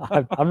 George?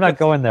 I'm not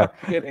going there.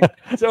 I'm kidding.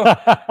 So,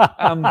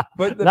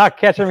 but not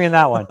catching me in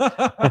that one.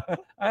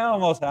 I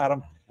almost had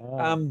him.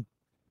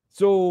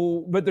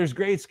 But there's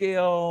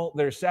grayscale,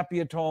 there's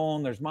sepia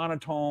tone, there's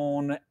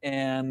monotone,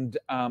 and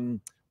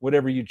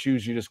whatever you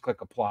choose, you just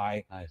click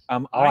apply. Nice.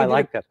 I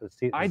like that.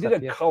 I did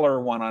a color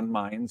one on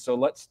mine, so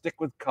let's stick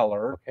with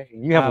color. Okay,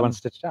 you have one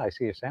stitched out. I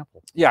see a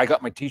sample. Yeah, I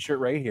got my T-shirt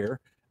right here.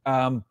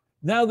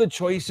 Now the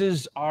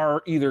choices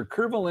are either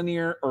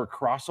curvilinear or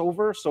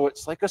crossover. So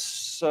it's like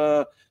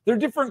there are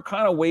different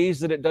kind of ways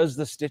that it does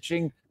the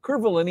stitching.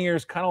 Curvilinear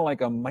is kind of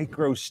like a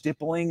micro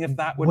stippling, if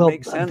that would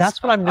make sense.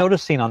 That's what I'm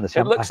noticing on this.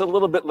 It looks a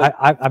little bit like.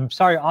 I'm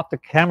sorry, off the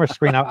camera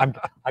screen. I'm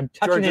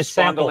touching his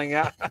sample, and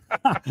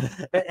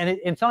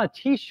it's on a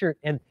T-shirt,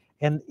 and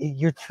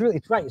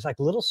it's right. It's like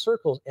little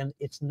circles, and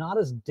it's not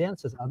as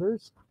dense as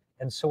others.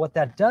 And so what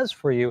that does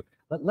for you,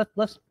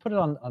 let's put it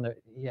on the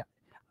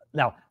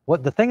Now,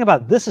 what the thing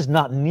about this is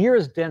not near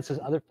as dense as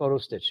other photo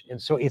stitch,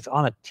 and so it's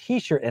on a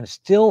T-shirt and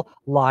still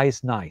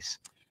lies nice.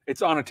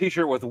 It's on a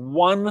T-shirt with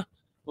one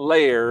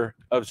layer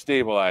of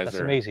stabilizer. That's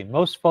amazing.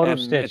 Most photo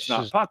stitch, it's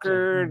not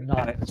puckered,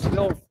 and it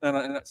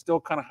still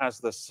kind of has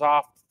the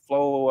soft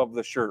flow of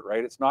the shirt,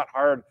 right? It's not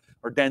hard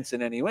or dense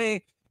in any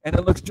way, and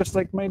it looks just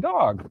like my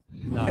dog.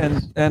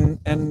 Nice.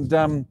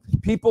 And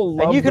people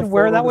love. And you can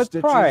wear that with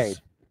pride.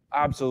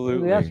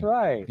 Absolutely, that's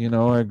right.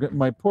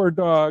 My poor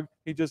dog.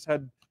 He just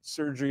had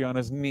surgery on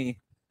his knee.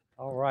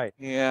 All right.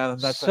 Yeah,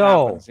 that's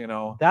what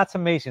happens, That's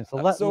amazing.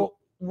 So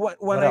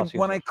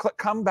when I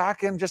come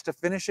back in just to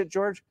finish it,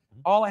 George,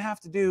 all I have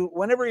to do,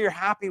 whenever you're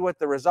happy with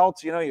the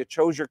results, you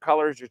chose your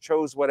colors, you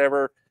chose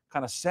whatever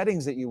kind of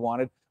settings that you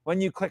wanted.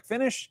 When you click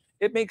finish,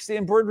 it makes the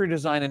embroidery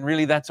design, and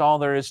really that's all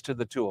there is to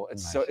the tool.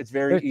 It's it's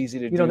very easy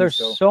to do.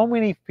 There's so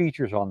many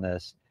features on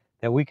this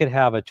that we could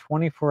have a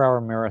 24-hour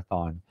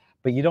marathon,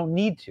 but you don't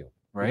need to.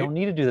 Right? You don't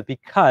need to do that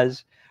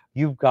because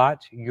you've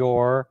got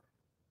your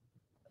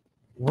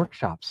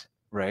workshops,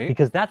 right?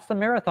 Because that's the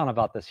marathon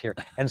about this here.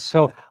 And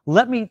so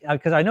let me,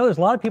 because I know there's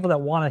a lot of people that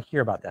want to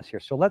hear about this here.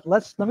 So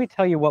let me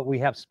tell you what we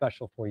have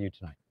special for you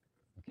tonight.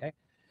 Okay,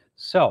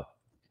 so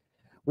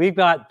we've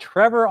got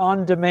Trevor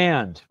on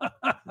demand.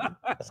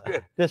 That's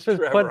good. This is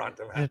Trevor on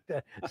demand.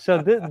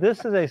 So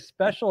this is a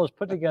special is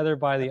put together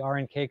by the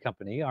R&K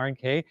company.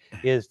 R&K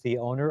is the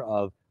owner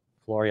of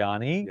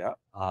Floriani,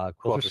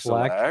 Quilter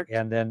Select,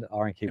 and then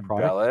R&K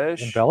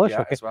Product. Embellish.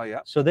 Okay. As well, yeah.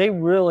 So they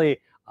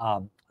really,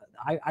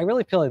 I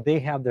really feel like they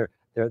have their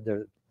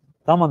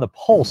thumb on the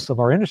pulse of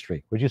our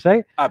industry. Would you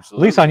say?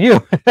 Absolutely. At least on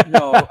you.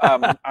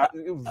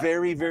 No,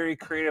 very, very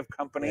creative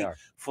company,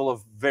 full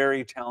of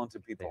very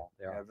talented people.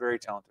 They are very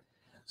talented.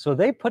 So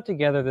they put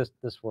together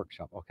this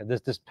workshop. Okay,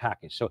 this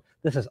package. So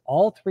this is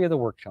all three of the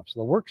workshops.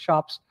 So the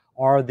workshops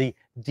are the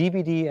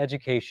DVD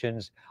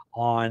educations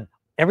on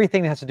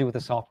everything that has to do with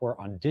the software,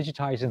 on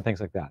digitizing,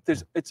 things like that.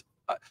 It's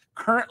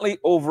currently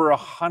over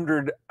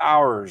 100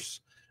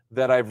 hours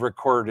that I've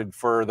recorded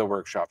for the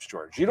workshops,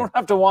 George. You don't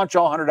have to watch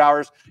all 100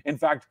 hours. In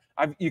fact,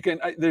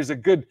 there's a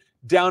good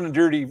down and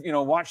dirty,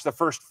 watch the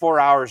first 4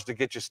 hours to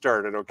get you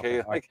started,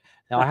 okay?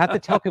 Now I have to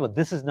tell people,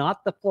 this is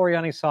not the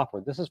Floriani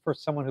software. This is for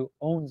someone who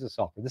owns the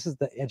software. This is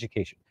the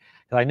education.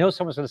 Because I know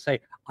someone's going to say,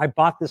 I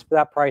bought this for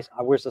that price.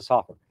 Where's the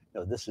software?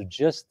 No, this is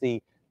just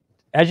the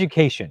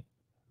education,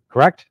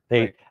 correct?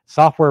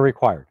 Software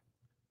required.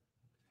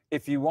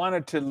 If you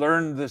wanted to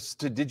learn this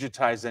to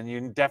digitize, then you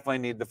definitely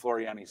need the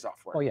Floriani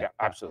software. Oh, yeah,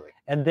 absolutely.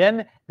 And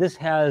then this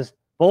has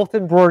both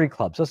embroidery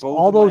clubs. That's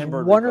all those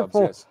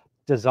wonderful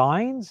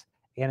designs,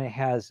 and it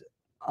has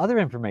other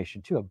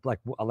information too,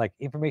 like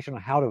information on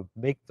how to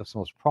make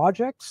some of those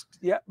projects.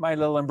 Yeah, my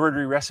little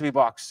embroidery recipe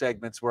box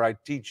segments where I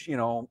teach,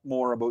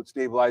 more about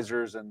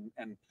stabilizers and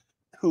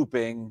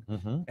hooping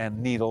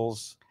and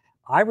needles.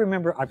 I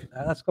remember.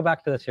 Let's go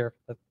back to this here.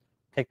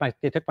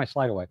 They took my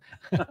slide away.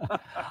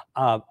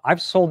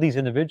 I've sold these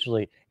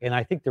individually, and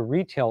I think the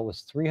retail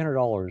was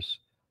 $300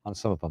 on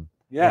some of them.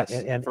 Yes,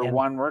 for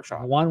one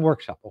workshop. One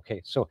workshop.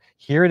 Okay, so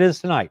here it is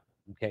tonight.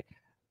 Okay,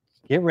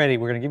 get ready.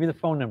 We're going to give you the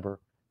phone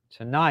number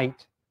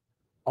tonight.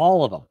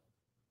 All of them,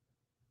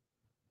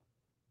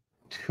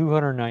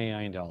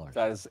 $299.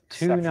 That is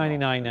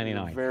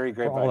 $299.99. Very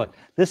great value.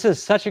 This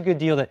is such a good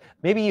deal that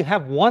maybe you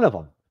have one of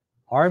them,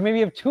 or maybe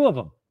you have two of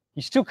them.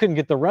 You still couldn't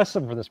get the rest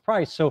of them for this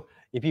price. So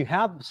if you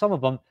have some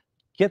of them,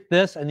 get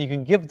this, and you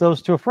can give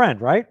those to a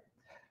friend, right?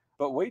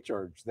 But wait,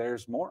 George,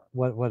 there's more.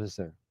 What is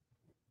there?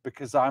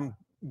 Because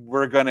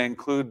we're going to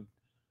include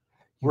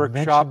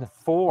workshop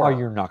 4. Oh,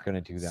 you're not going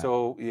to do that.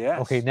 So yes.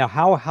 Okay, now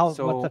how's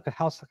that going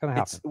to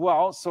happen?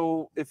 Well,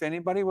 so if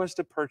anybody was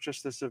to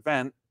purchase this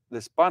event,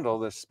 this bundle,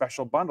 this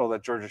special bundle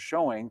that George is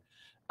showing,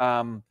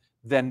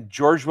 then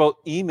George will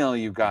email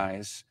you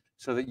guys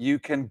so that you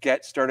can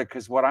get started.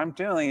 Because what I'm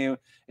telling you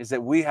is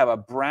that we have a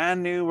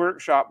brand new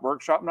workshop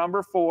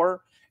number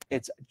 4.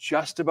 It's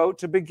just about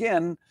to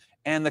begin.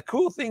 And the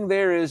cool thing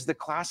there is the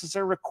classes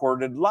are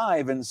recorded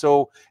live. And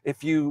so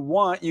if you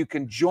want, you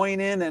can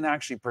join in and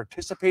actually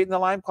participate in the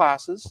live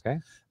classes. Okay.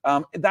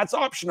 That's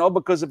optional,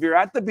 because if you're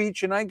at the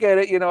beach, and I get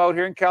it, you know, out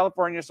here in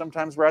California,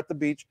 sometimes we're at the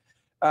beach,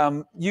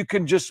 you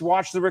can just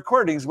watch the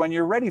recordings when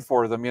you're ready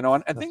for them, you know.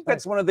 And I think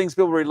that's one of the things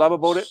people really love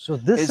about it. So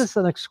this is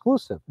an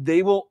exclusive.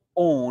 They will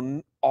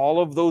own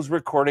all of those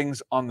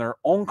recordings on their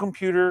own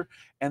computer,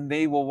 and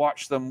they will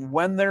watch them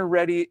when they're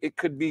ready. It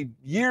could be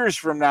years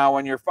from now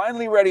when you're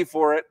finally ready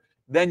for it.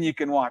 Then you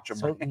can watch them.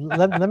 So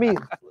let me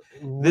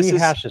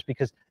rehash this,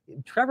 because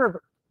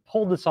Trevor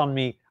pulled this on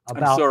me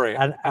about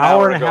an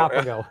hour and a half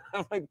ago.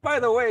 I'm like, by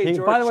the way,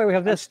 George, by the way, we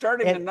have this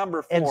starting at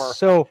number 4. And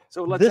so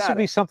let's this would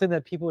be something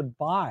that people would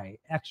buy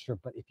extra.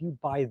 But if you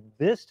buy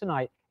this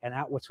tonight, and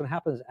what's going to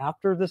happen is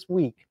after this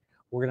week,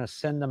 we're going to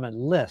send them a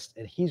list,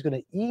 and he's going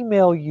to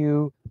email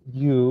you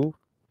the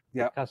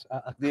code.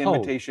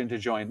 invitation to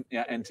join,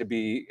 and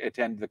to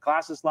attend the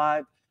classes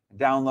live.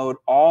 Download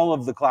all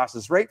of the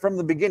classes right from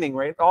the beginning,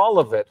 right? All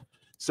of it.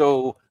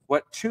 So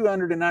what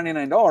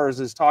 $299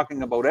 is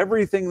talking about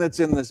everything that's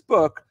in this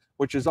book,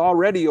 which is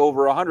already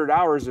over 100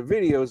 hours of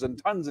videos and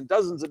tons and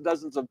dozens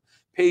of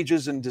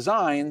pages and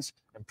designs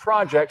and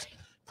projects,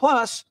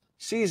 plus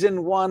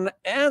season 1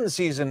 and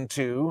season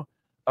 2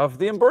 of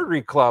the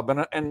Embroidery Club.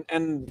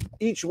 And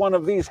each one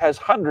of these has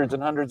hundreds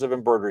and hundreds of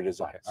embroidery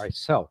designs. All right.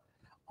 So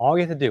all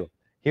you have to do,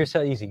 here's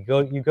how easy.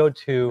 You go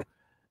to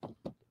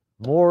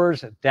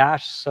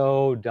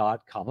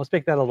moors-so.com. Let's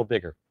make that a little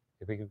bigger.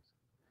 If we can,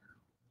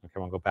 okay,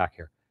 I'll go back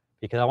here,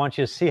 because I want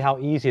you to see how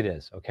easy it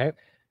is. Okay,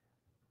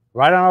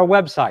 right on our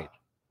website,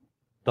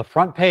 the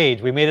front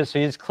page, we made it so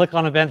you just click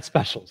on event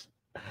specials,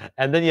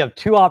 and then you have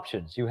 2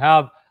 options. You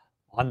have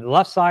on the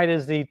left side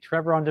is the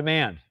Trevor on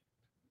Demand,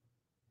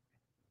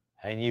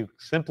 and you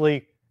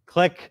simply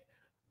click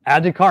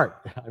add to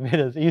cart. I made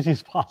it as easy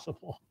as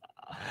possible,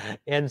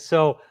 and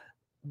so,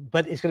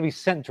 but it's going to be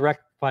sent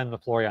direct by the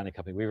Floriani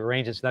company. We've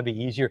arranged it so that'd be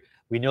easier.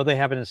 We know they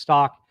have it in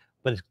stock,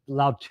 but it's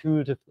allowed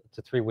 2 to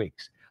 3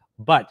 weeks.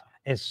 But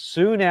as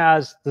soon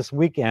as this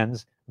week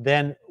ends,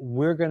 then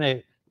we're going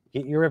to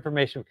get your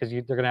information, because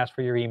they're going to ask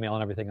for your email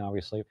and everything,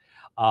 obviously.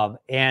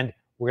 And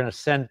we're going to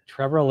send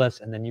Trevor a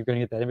list, and then you're going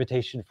to get that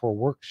invitation for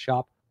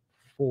workshop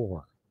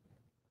 4.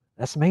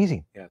 That's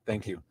amazing. Yeah,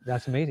 thank you.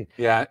 That's amazing.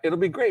 Yeah, it'll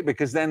be great,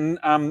 because then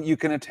you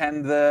can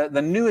attend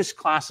the newest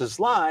classes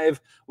live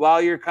while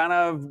you're kind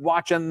of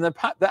watching the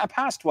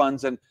past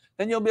ones, and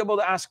then you'll be able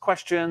to ask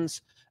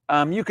questions.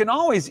 You can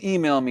always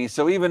email me.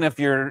 So even if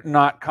you're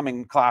not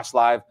coming class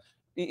live,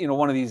 you know,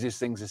 one of the easiest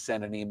things is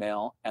send an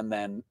email, and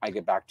then I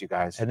get back to you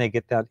guys. And they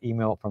get that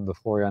email from the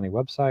Floriani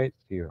website,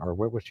 or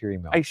what's your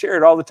email? I share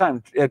it all the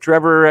time.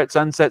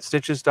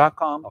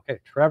 Trevor@sunsetstitches.com. Okay,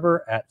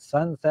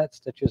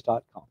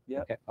 Trevor@sunsetstitches.com.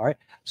 Yeah. Okay, all right.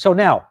 So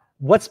now,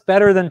 what's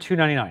better than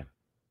 $299?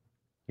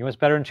 You know what's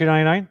better than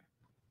 $299?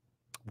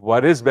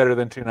 What is better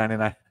than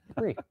 $299?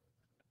 Free.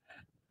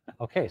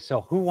 Okay,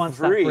 so who wants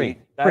free? that free?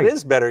 That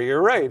is better.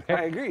 You're right. Okay.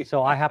 I agree.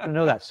 So I happen to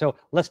know that. So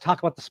let's talk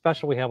about the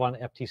special we have on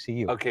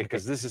FTCU. Okay,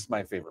 because this is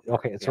my favorite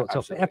part. Okay, so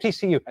absolutely.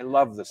 FTCU. I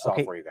love the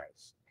software, you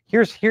guys.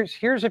 Here's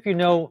if you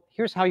know.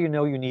 Here's how you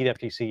know you need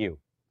FTCU.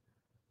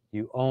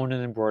 You own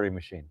an embroidery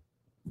machine.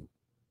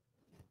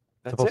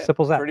 That's it.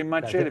 Simple as that. Pretty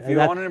much it. If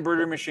you own an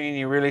embroidery machine,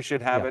 you really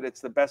should have it.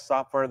 It's the best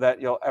software that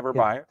you'll ever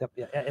buy.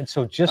 Yeah. And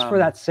so just for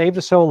that save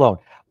to sew alone,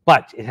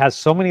 but it has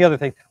so many other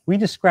things. We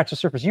just scratched the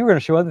surface. You were going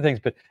to show other things,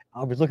 but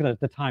I was looking at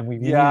the time.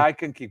 I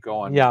can keep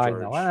going. Yeah,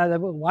 George. I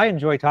know. I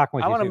enjoy talking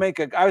with you. I want to make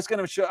I was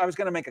going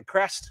to make a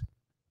crest.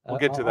 We'll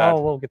get to that.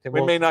 We'll get there.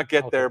 We may not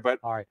get there, but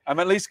all right. I'm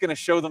at least going to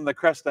show them the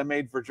crest I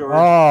made for George.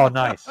 Oh,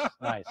 nice,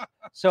 nice.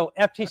 So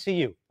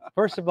FTCU.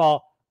 First of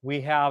all,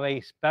 we have a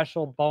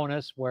special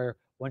bonus where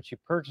once you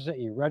purchase it,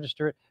 you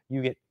register it,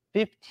 you get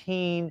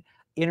 15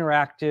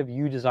 interactive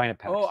You Design It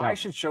packs. Oh, I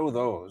should show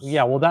those.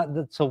 Yeah,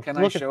 well, so can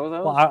I show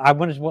those? Well, I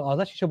want to. I'll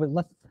let you show, but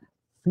let's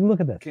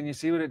look at this. Can you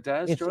see what it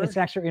does, George? It's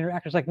actually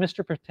interactive. It's like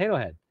Mr. Potato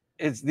Head.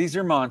 These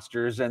are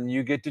monsters, and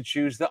you get to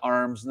choose the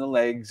arms and the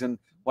legs and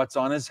what's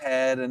on his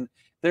head, and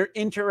they're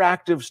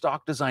interactive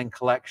stock design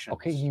collections.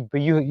 Okay,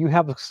 but you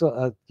have some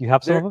of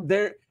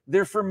them.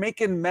 They're for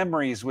making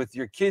memories with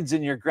your kids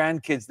and your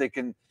grandkids.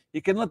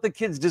 You can let the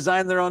kids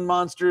design their own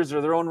monsters or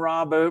their own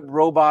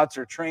robots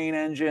or train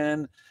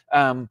engine.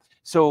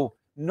 So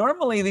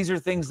normally these are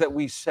things that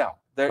we sell.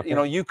 You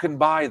know, you can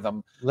buy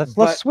them.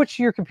 Let's switch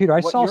to your computer.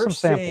 I saw some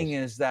samples. What you're saying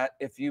is that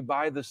if you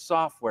buy the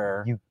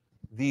software,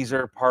 these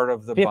are part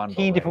of the bundle.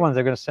 15 different ones.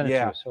 They're going to send it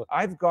to you. So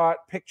I've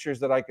got pictures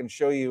that I can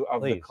show you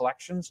of the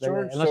collections,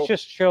 George. And let's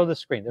just show the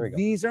screen. There we go.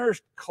 These are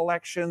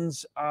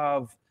collections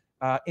of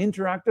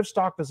interactive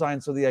stock design.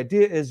 So the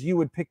idea is you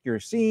would pick your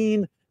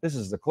scene, This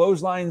is the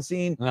clothesline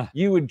scene.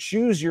 You would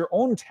choose your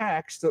own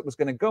text that was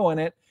going to go in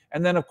it.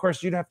 And then, of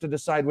course, you'd have to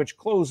decide which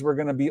clothes were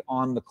going to be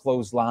on the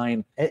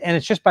clothesline. And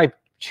it's just by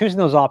choosing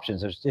those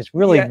options. It's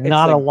really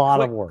not a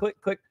lot of work.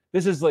 Click, click.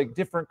 This is like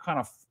different kind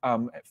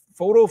of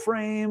photo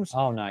frames.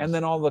 Oh, nice. And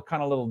then all the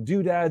kind of little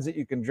doodads that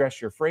you can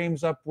dress your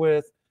frames up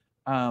with.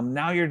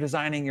 Now you're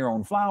designing your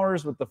own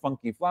flowers with the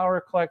funky flower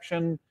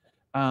collection.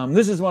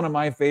 This is one of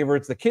my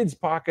favorites, the kids'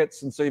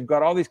 pockets. And so you've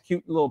got all these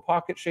cute little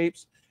pocket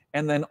shapes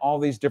and then all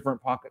these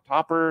different pocket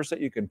toppers that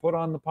you can put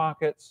on the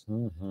pockets.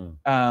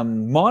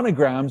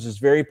 Monograms is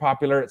very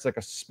popular. It's like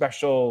a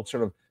special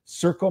sort of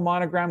circle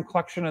monogram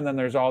collection. And then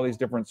there's all these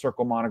different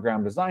circle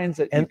monogram designs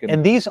that you can.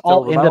 And these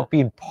all end up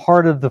being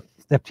part of the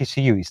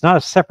FTCU. It's not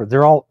a separate.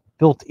 They're all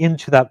built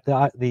into that.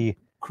 The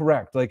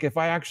Correct. Like if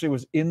I actually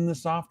was in the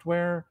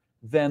software,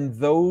 then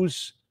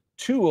those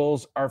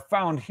tools are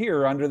found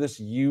here under this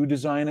You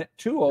Design It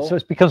tool. So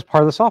it becomes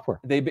part of the software.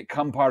 They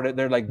become part of it.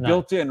 They're like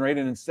built in, right?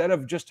 And instead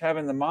of just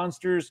having the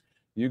monsters,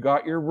 you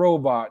got your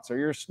robots or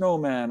your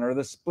snowman or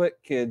the split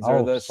kids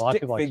or the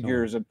stick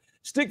figures. And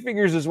stick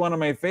figures is one of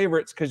my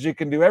favorites because you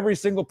can do every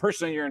single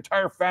person in your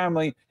entire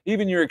family,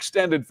 even your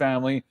extended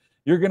family.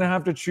 You're going to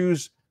have to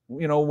choose,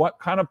 you know, what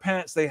kind of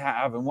pants they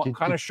have and what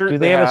kind of shirt they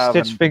have. Do they have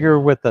a Stitch figure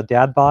with the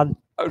dad bod?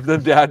 The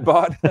dad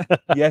bod?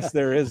 Yes,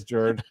 there is,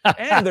 George.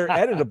 And they're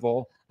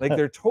editable. Like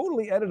they're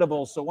totally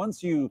editable. So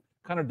once you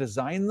kind of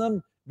design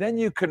them, then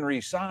you can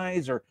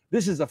resize. Or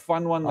this is a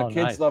fun one. The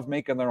kids love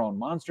making their own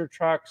monster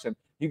trucks, and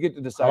you get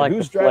to decide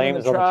who's driving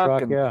the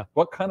truck and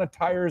what kind of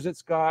tires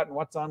it's got and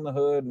what's on the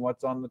hood and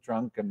what's on the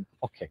trunk. And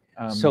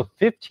so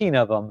 15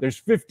 of them. There's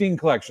 15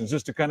 collections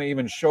just to kind of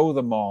even show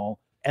them all.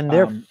 And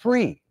they're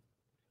free.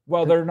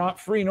 Well, they're not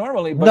free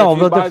normally, but if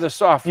you buy the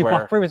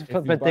software.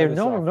 But they're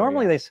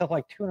normally they sell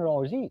like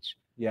 $200 each.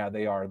 Yeah,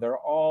 they are.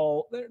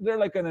 They're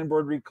like an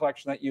embroidery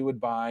collection that you would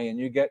buy, and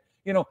you get,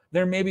 you know,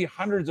 there may be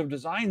hundreds of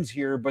designs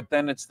here, but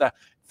then it's the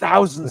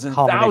thousands and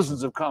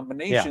thousands of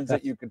combinations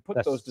that you can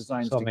put those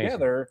designs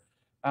together.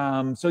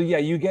 So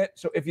yeah,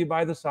 so if you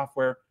buy the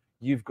software,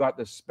 you've got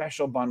this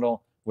special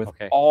bundle with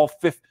all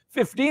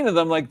 15 of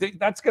them. Like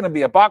that's going to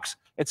be a box.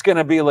 It's going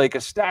to be like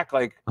a stack,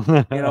 like,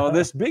 you know,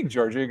 this big,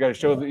 George. You guys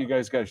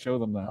got to show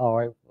them that. All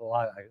right. Well,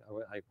 I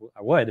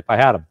would if I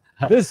had them.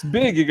 This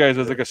big, you guys,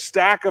 is like a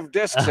stack of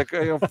discs, like,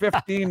 you know,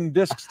 15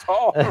 discs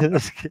tall.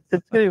 It's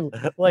getting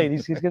late.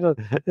 He's getting a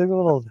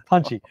little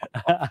punchy.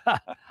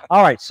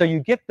 All right. So you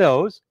get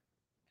those.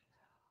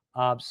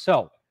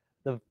 So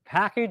the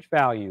package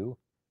value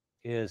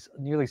is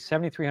nearly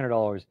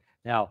 $7,300.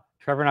 Now,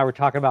 Trevor and I were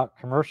talking about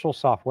commercial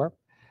software,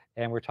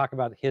 and we're talking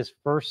about his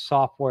first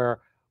software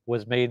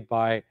was made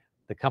by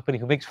the company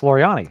who makes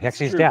Floriani,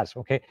 actually his dad's,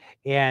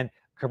 and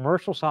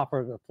commercial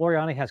software,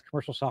 Floriani has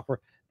commercial software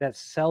that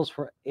sells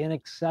for in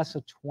excess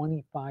of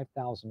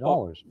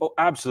 $25,000. Oh,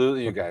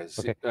 absolutely, you guys.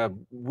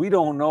 We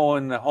don't know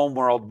in the home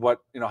world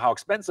what, you know, how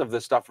expensive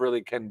this stuff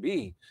really can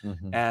be.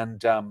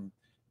 And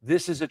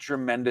this is a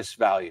tremendous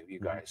value, you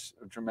guys.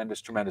 A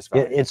tremendous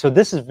value. And so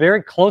this is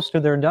very close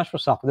to their industrial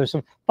software. There's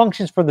some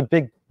functions for the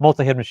big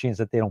multi-head machines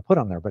that they don't put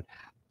on there, but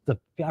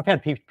I've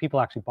had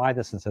people actually buy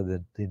this instead of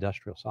the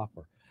industrial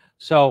software.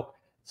 So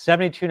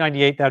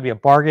 $72.98, that'd be a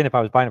bargain if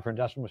I was buying it for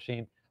industrial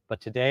machine. But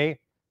today,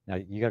 now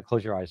you got to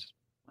close your eyes.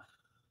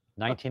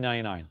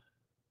 $19.99.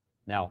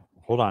 Now,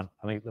 hold on.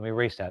 Let me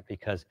erase that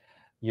because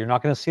you're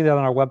not going to see that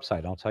on our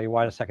website. I'll tell you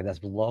why in a second. That's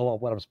below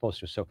what I'm supposed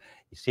to. So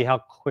you see how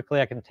quickly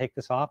I can take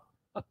this off?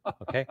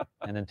 Okay,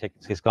 and then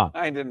it's gone.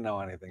 I didn't know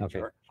anything.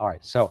 Okay, all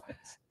right. So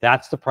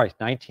that's the price,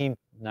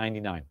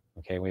 $19.99.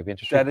 Okay, we have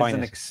interest rate financing. That is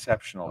an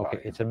exceptional value.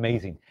 Okay, it's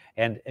amazing.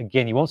 And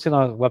again, you won't see it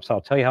on the website. I'll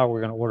tell you how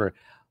we're going to order it.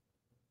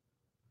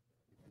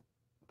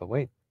 But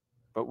wait,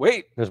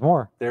 there's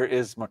more. There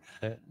is more.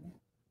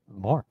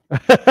 More.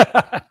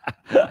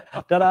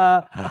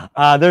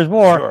 Ta-da! There's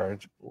more.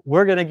 George.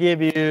 We're going to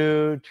give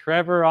you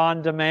Trevor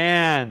on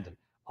Demand,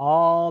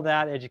 all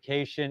that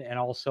education, and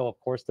also, of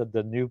course,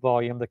 the new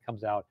volume that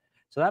comes out.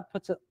 So that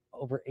puts it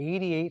over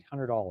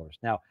 $8,800.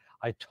 Now,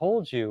 I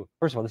told you,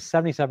 first of all, this is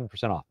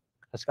 77% off.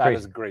 That's crazy. That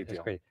is a great deal.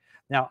 That's great.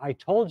 Now, I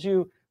told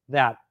you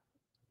that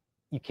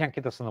you can't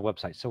get this on the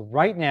website. So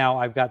right now,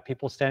 I've got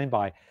people standing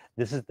by.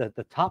 This is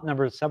the top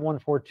number is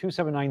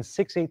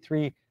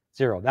 714-279-6830.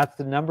 That's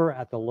the number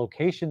at the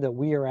location that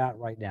we are at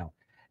right now.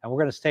 And we're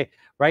going to stay.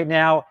 Right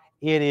now,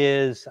 it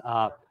is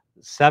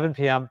 7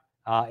 p.m.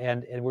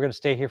 And we're going to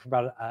stay here for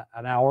about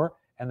an hour.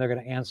 And they're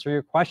going to answer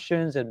your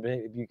questions. And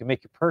you can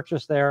make your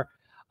purchase there.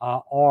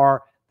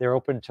 Or they're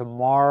open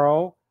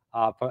tomorrow.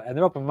 And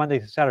they're open Monday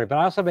to Saturday. But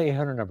I also have an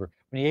 800 number.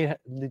 When you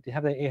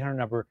have the 800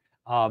 number,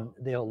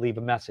 they'll leave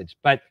a message.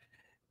 But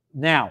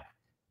now,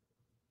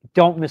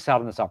 don't miss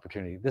out on this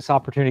opportunity. This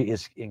opportunity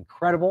is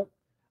incredible.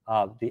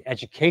 The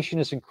education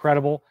is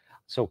incredible.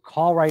 So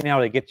call right now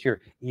to get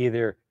your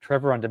either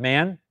Trevor on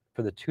Demand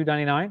for the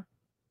 $299.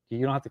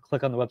 You don't have to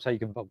click on the website. You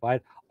can buy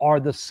it. Or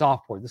the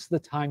software. This is the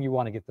time you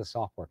want to get the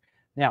software.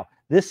 Now,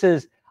 this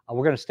is,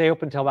 we're going to stay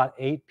open until about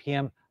 8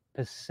 p.m.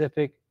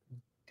 Pacific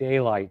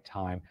Daylight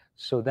Time.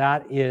 So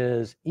that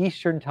is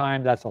Eastern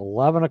Time. That's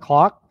 11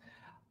 o'clock.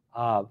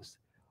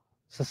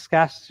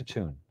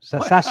 Saskatchewan.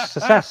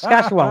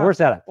 Saskatchewan. Where's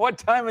that at? What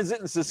time is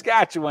it in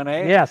Saskatchewan,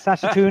 eh? Yeah,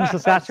 Saskatoon,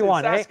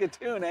 Saskatchewan.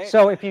 Saskatoon, eh?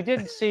 So if you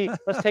didn't see,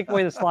 let's take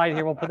away the slide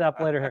here. We'll put that up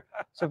later here.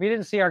 So if you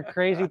didn't see our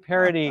crazy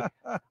parody,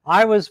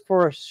 I was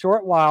for a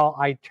short while,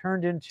 I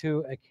turned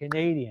into a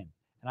Canadian,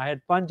 and I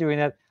had fun doing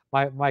that.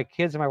 My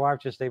kids and my wife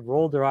they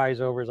rolled their eyes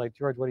over. It's like,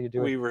 George, what are you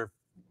doing?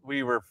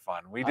 We were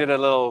fun. We did a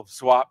little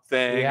swap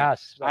thing.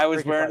 Yes. I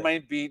was wearing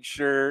my beach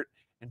shirt,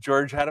 and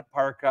George had a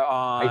parka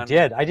on. I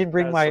did. I didn't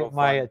bring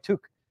my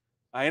toque.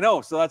 I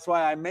know. So that's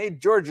why I made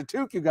George a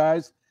toque, you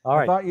guys. All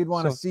right. I thought you'd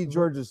want to see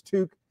George's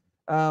toque.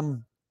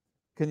 Can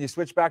you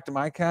switch back to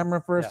my camera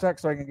for a sec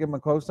so I can give him a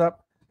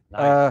close-up?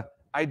 Nice.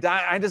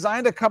 I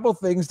designed a couple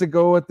things to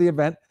go at the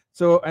event.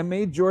 So I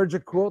made George a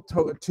cool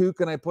toque,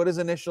 and I put his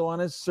initial on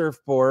his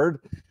surfboard.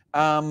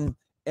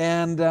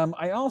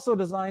 I also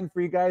designed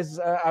for you guys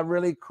a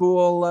really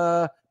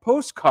cool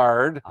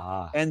postcard.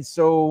 And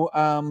so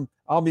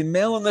I'll be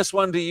mailing this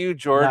one to you,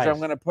 George. Nice. I'm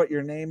going to put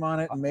your name on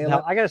it and mail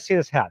it. I got to see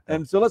this hat.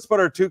 And so let's put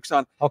our toques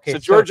on. Okay. So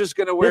George is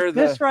going to wear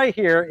this right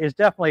here is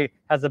definitely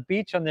has a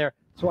beach on there.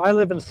 So I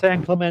live in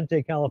San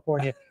Clemente,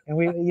 California,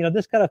 and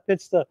this kind of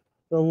fits the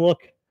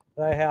look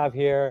that I have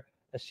here.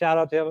 A shout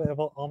out to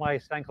all my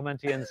San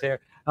Clementians here.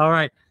 All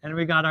right, and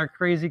we got our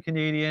crazy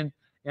Canadian.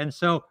 And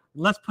so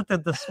let's put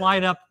the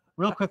slide up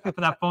real quickly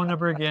for that phone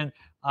number again.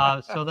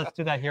 So let's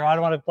do that here. I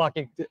don't want to block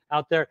it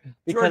out there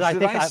because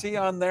George, I see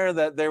on there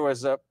that there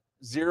was a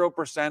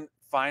 0%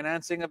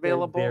 financing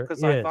available?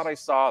 Because I thought I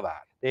saw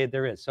that.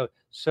 There is.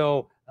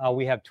 So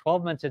we have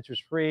 12 months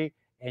interest free,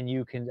 and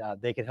you can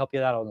they can help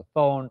you out on the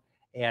phone.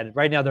 And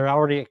right now they're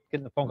already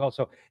getting the phone call.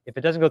 So if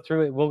it doesn't go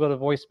through, it will go to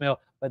voicemail.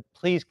 But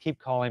please keep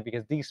calling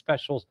because these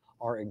specials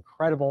are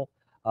incredible.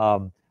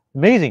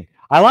 Amazing.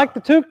 I like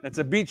the toque. It's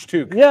a beach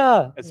toque.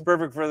 Yeah. It's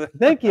perfect for the.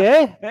 Thank you.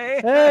 Eh?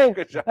 Hey.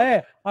 Good job.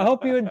 Hey. I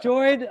hope you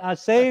enjoyed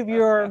Save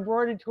Your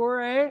Embroidery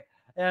Tour, eh?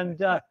 And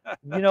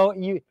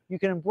you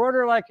can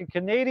embroider like a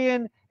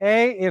Canadian,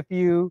 if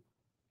you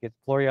get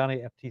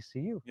Floriani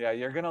FTCU. Yeah,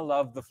 you're gonna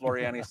love the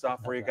Floriani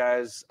software, you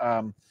guys.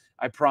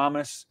 I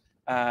promise.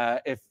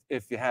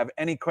 If you have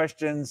any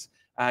questions,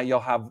 you'll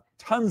have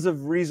tons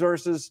of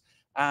resources,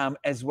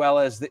 as well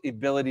as the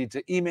ability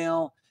to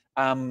email.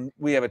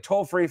 We have a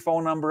toll-free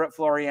phone number at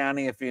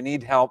Floriani if you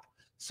need help.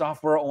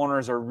 Software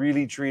owners are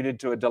really treated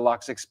to a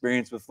deluxe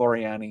experience with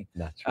Floriani.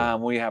 That's right.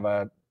 We have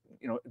a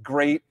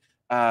great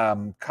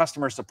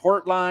customer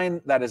support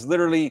line that is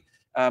literally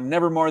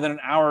never more than an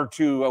hour or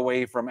two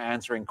away from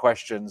answering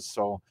questions.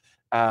 So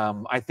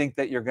I think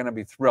that you're going to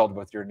be thrilled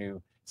with your new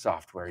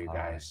software, you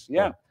guys. Right.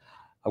 Yeah. Well,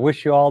 I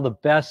wish you all the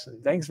best.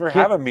 Thanks for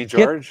having me,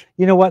 George.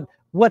 You know what?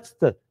 What's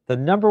the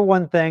number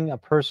one thing a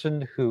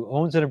person who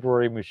owns an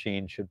embroidery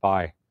machine should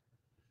buy?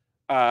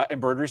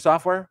 Embroidery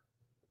software?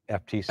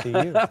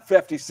 FTCU.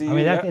 FTCU.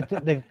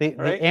 I mean,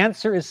 the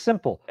answer is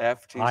simple.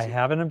 FTCU. I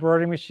have an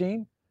embroidery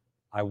machine.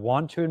 I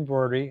want to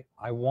embroidery.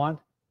 I want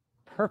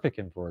perfect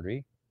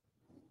embroidery.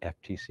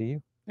 FTCU.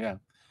 Yeah.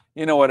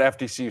 You know what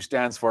FTCU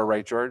stands for,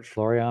 right, George?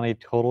 Floriani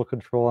Total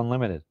Control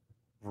Unlimited.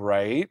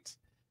 Right.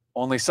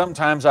 Only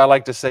sometimes I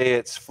like to say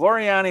it's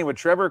Floriani with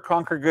Trevor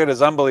Conquergood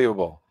is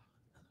unbelievable.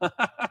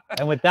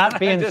 And with that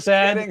being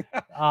said,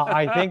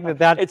 I think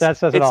that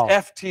says it all.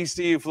 It's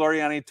FTCU,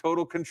 Floriani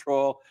Total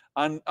Control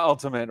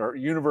Ultimate or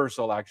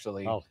Universal,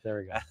 actually. Oh, there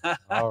we go.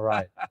 All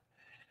right.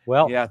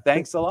 Well, yeah,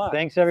 thanks a lot.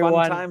 Thanks, everyone.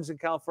 Fun times in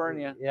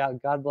California. Yeah,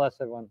 God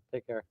bless everyone.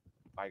 Take care.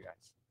 Bye,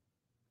 guys.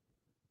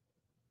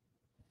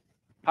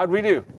 How'd we do?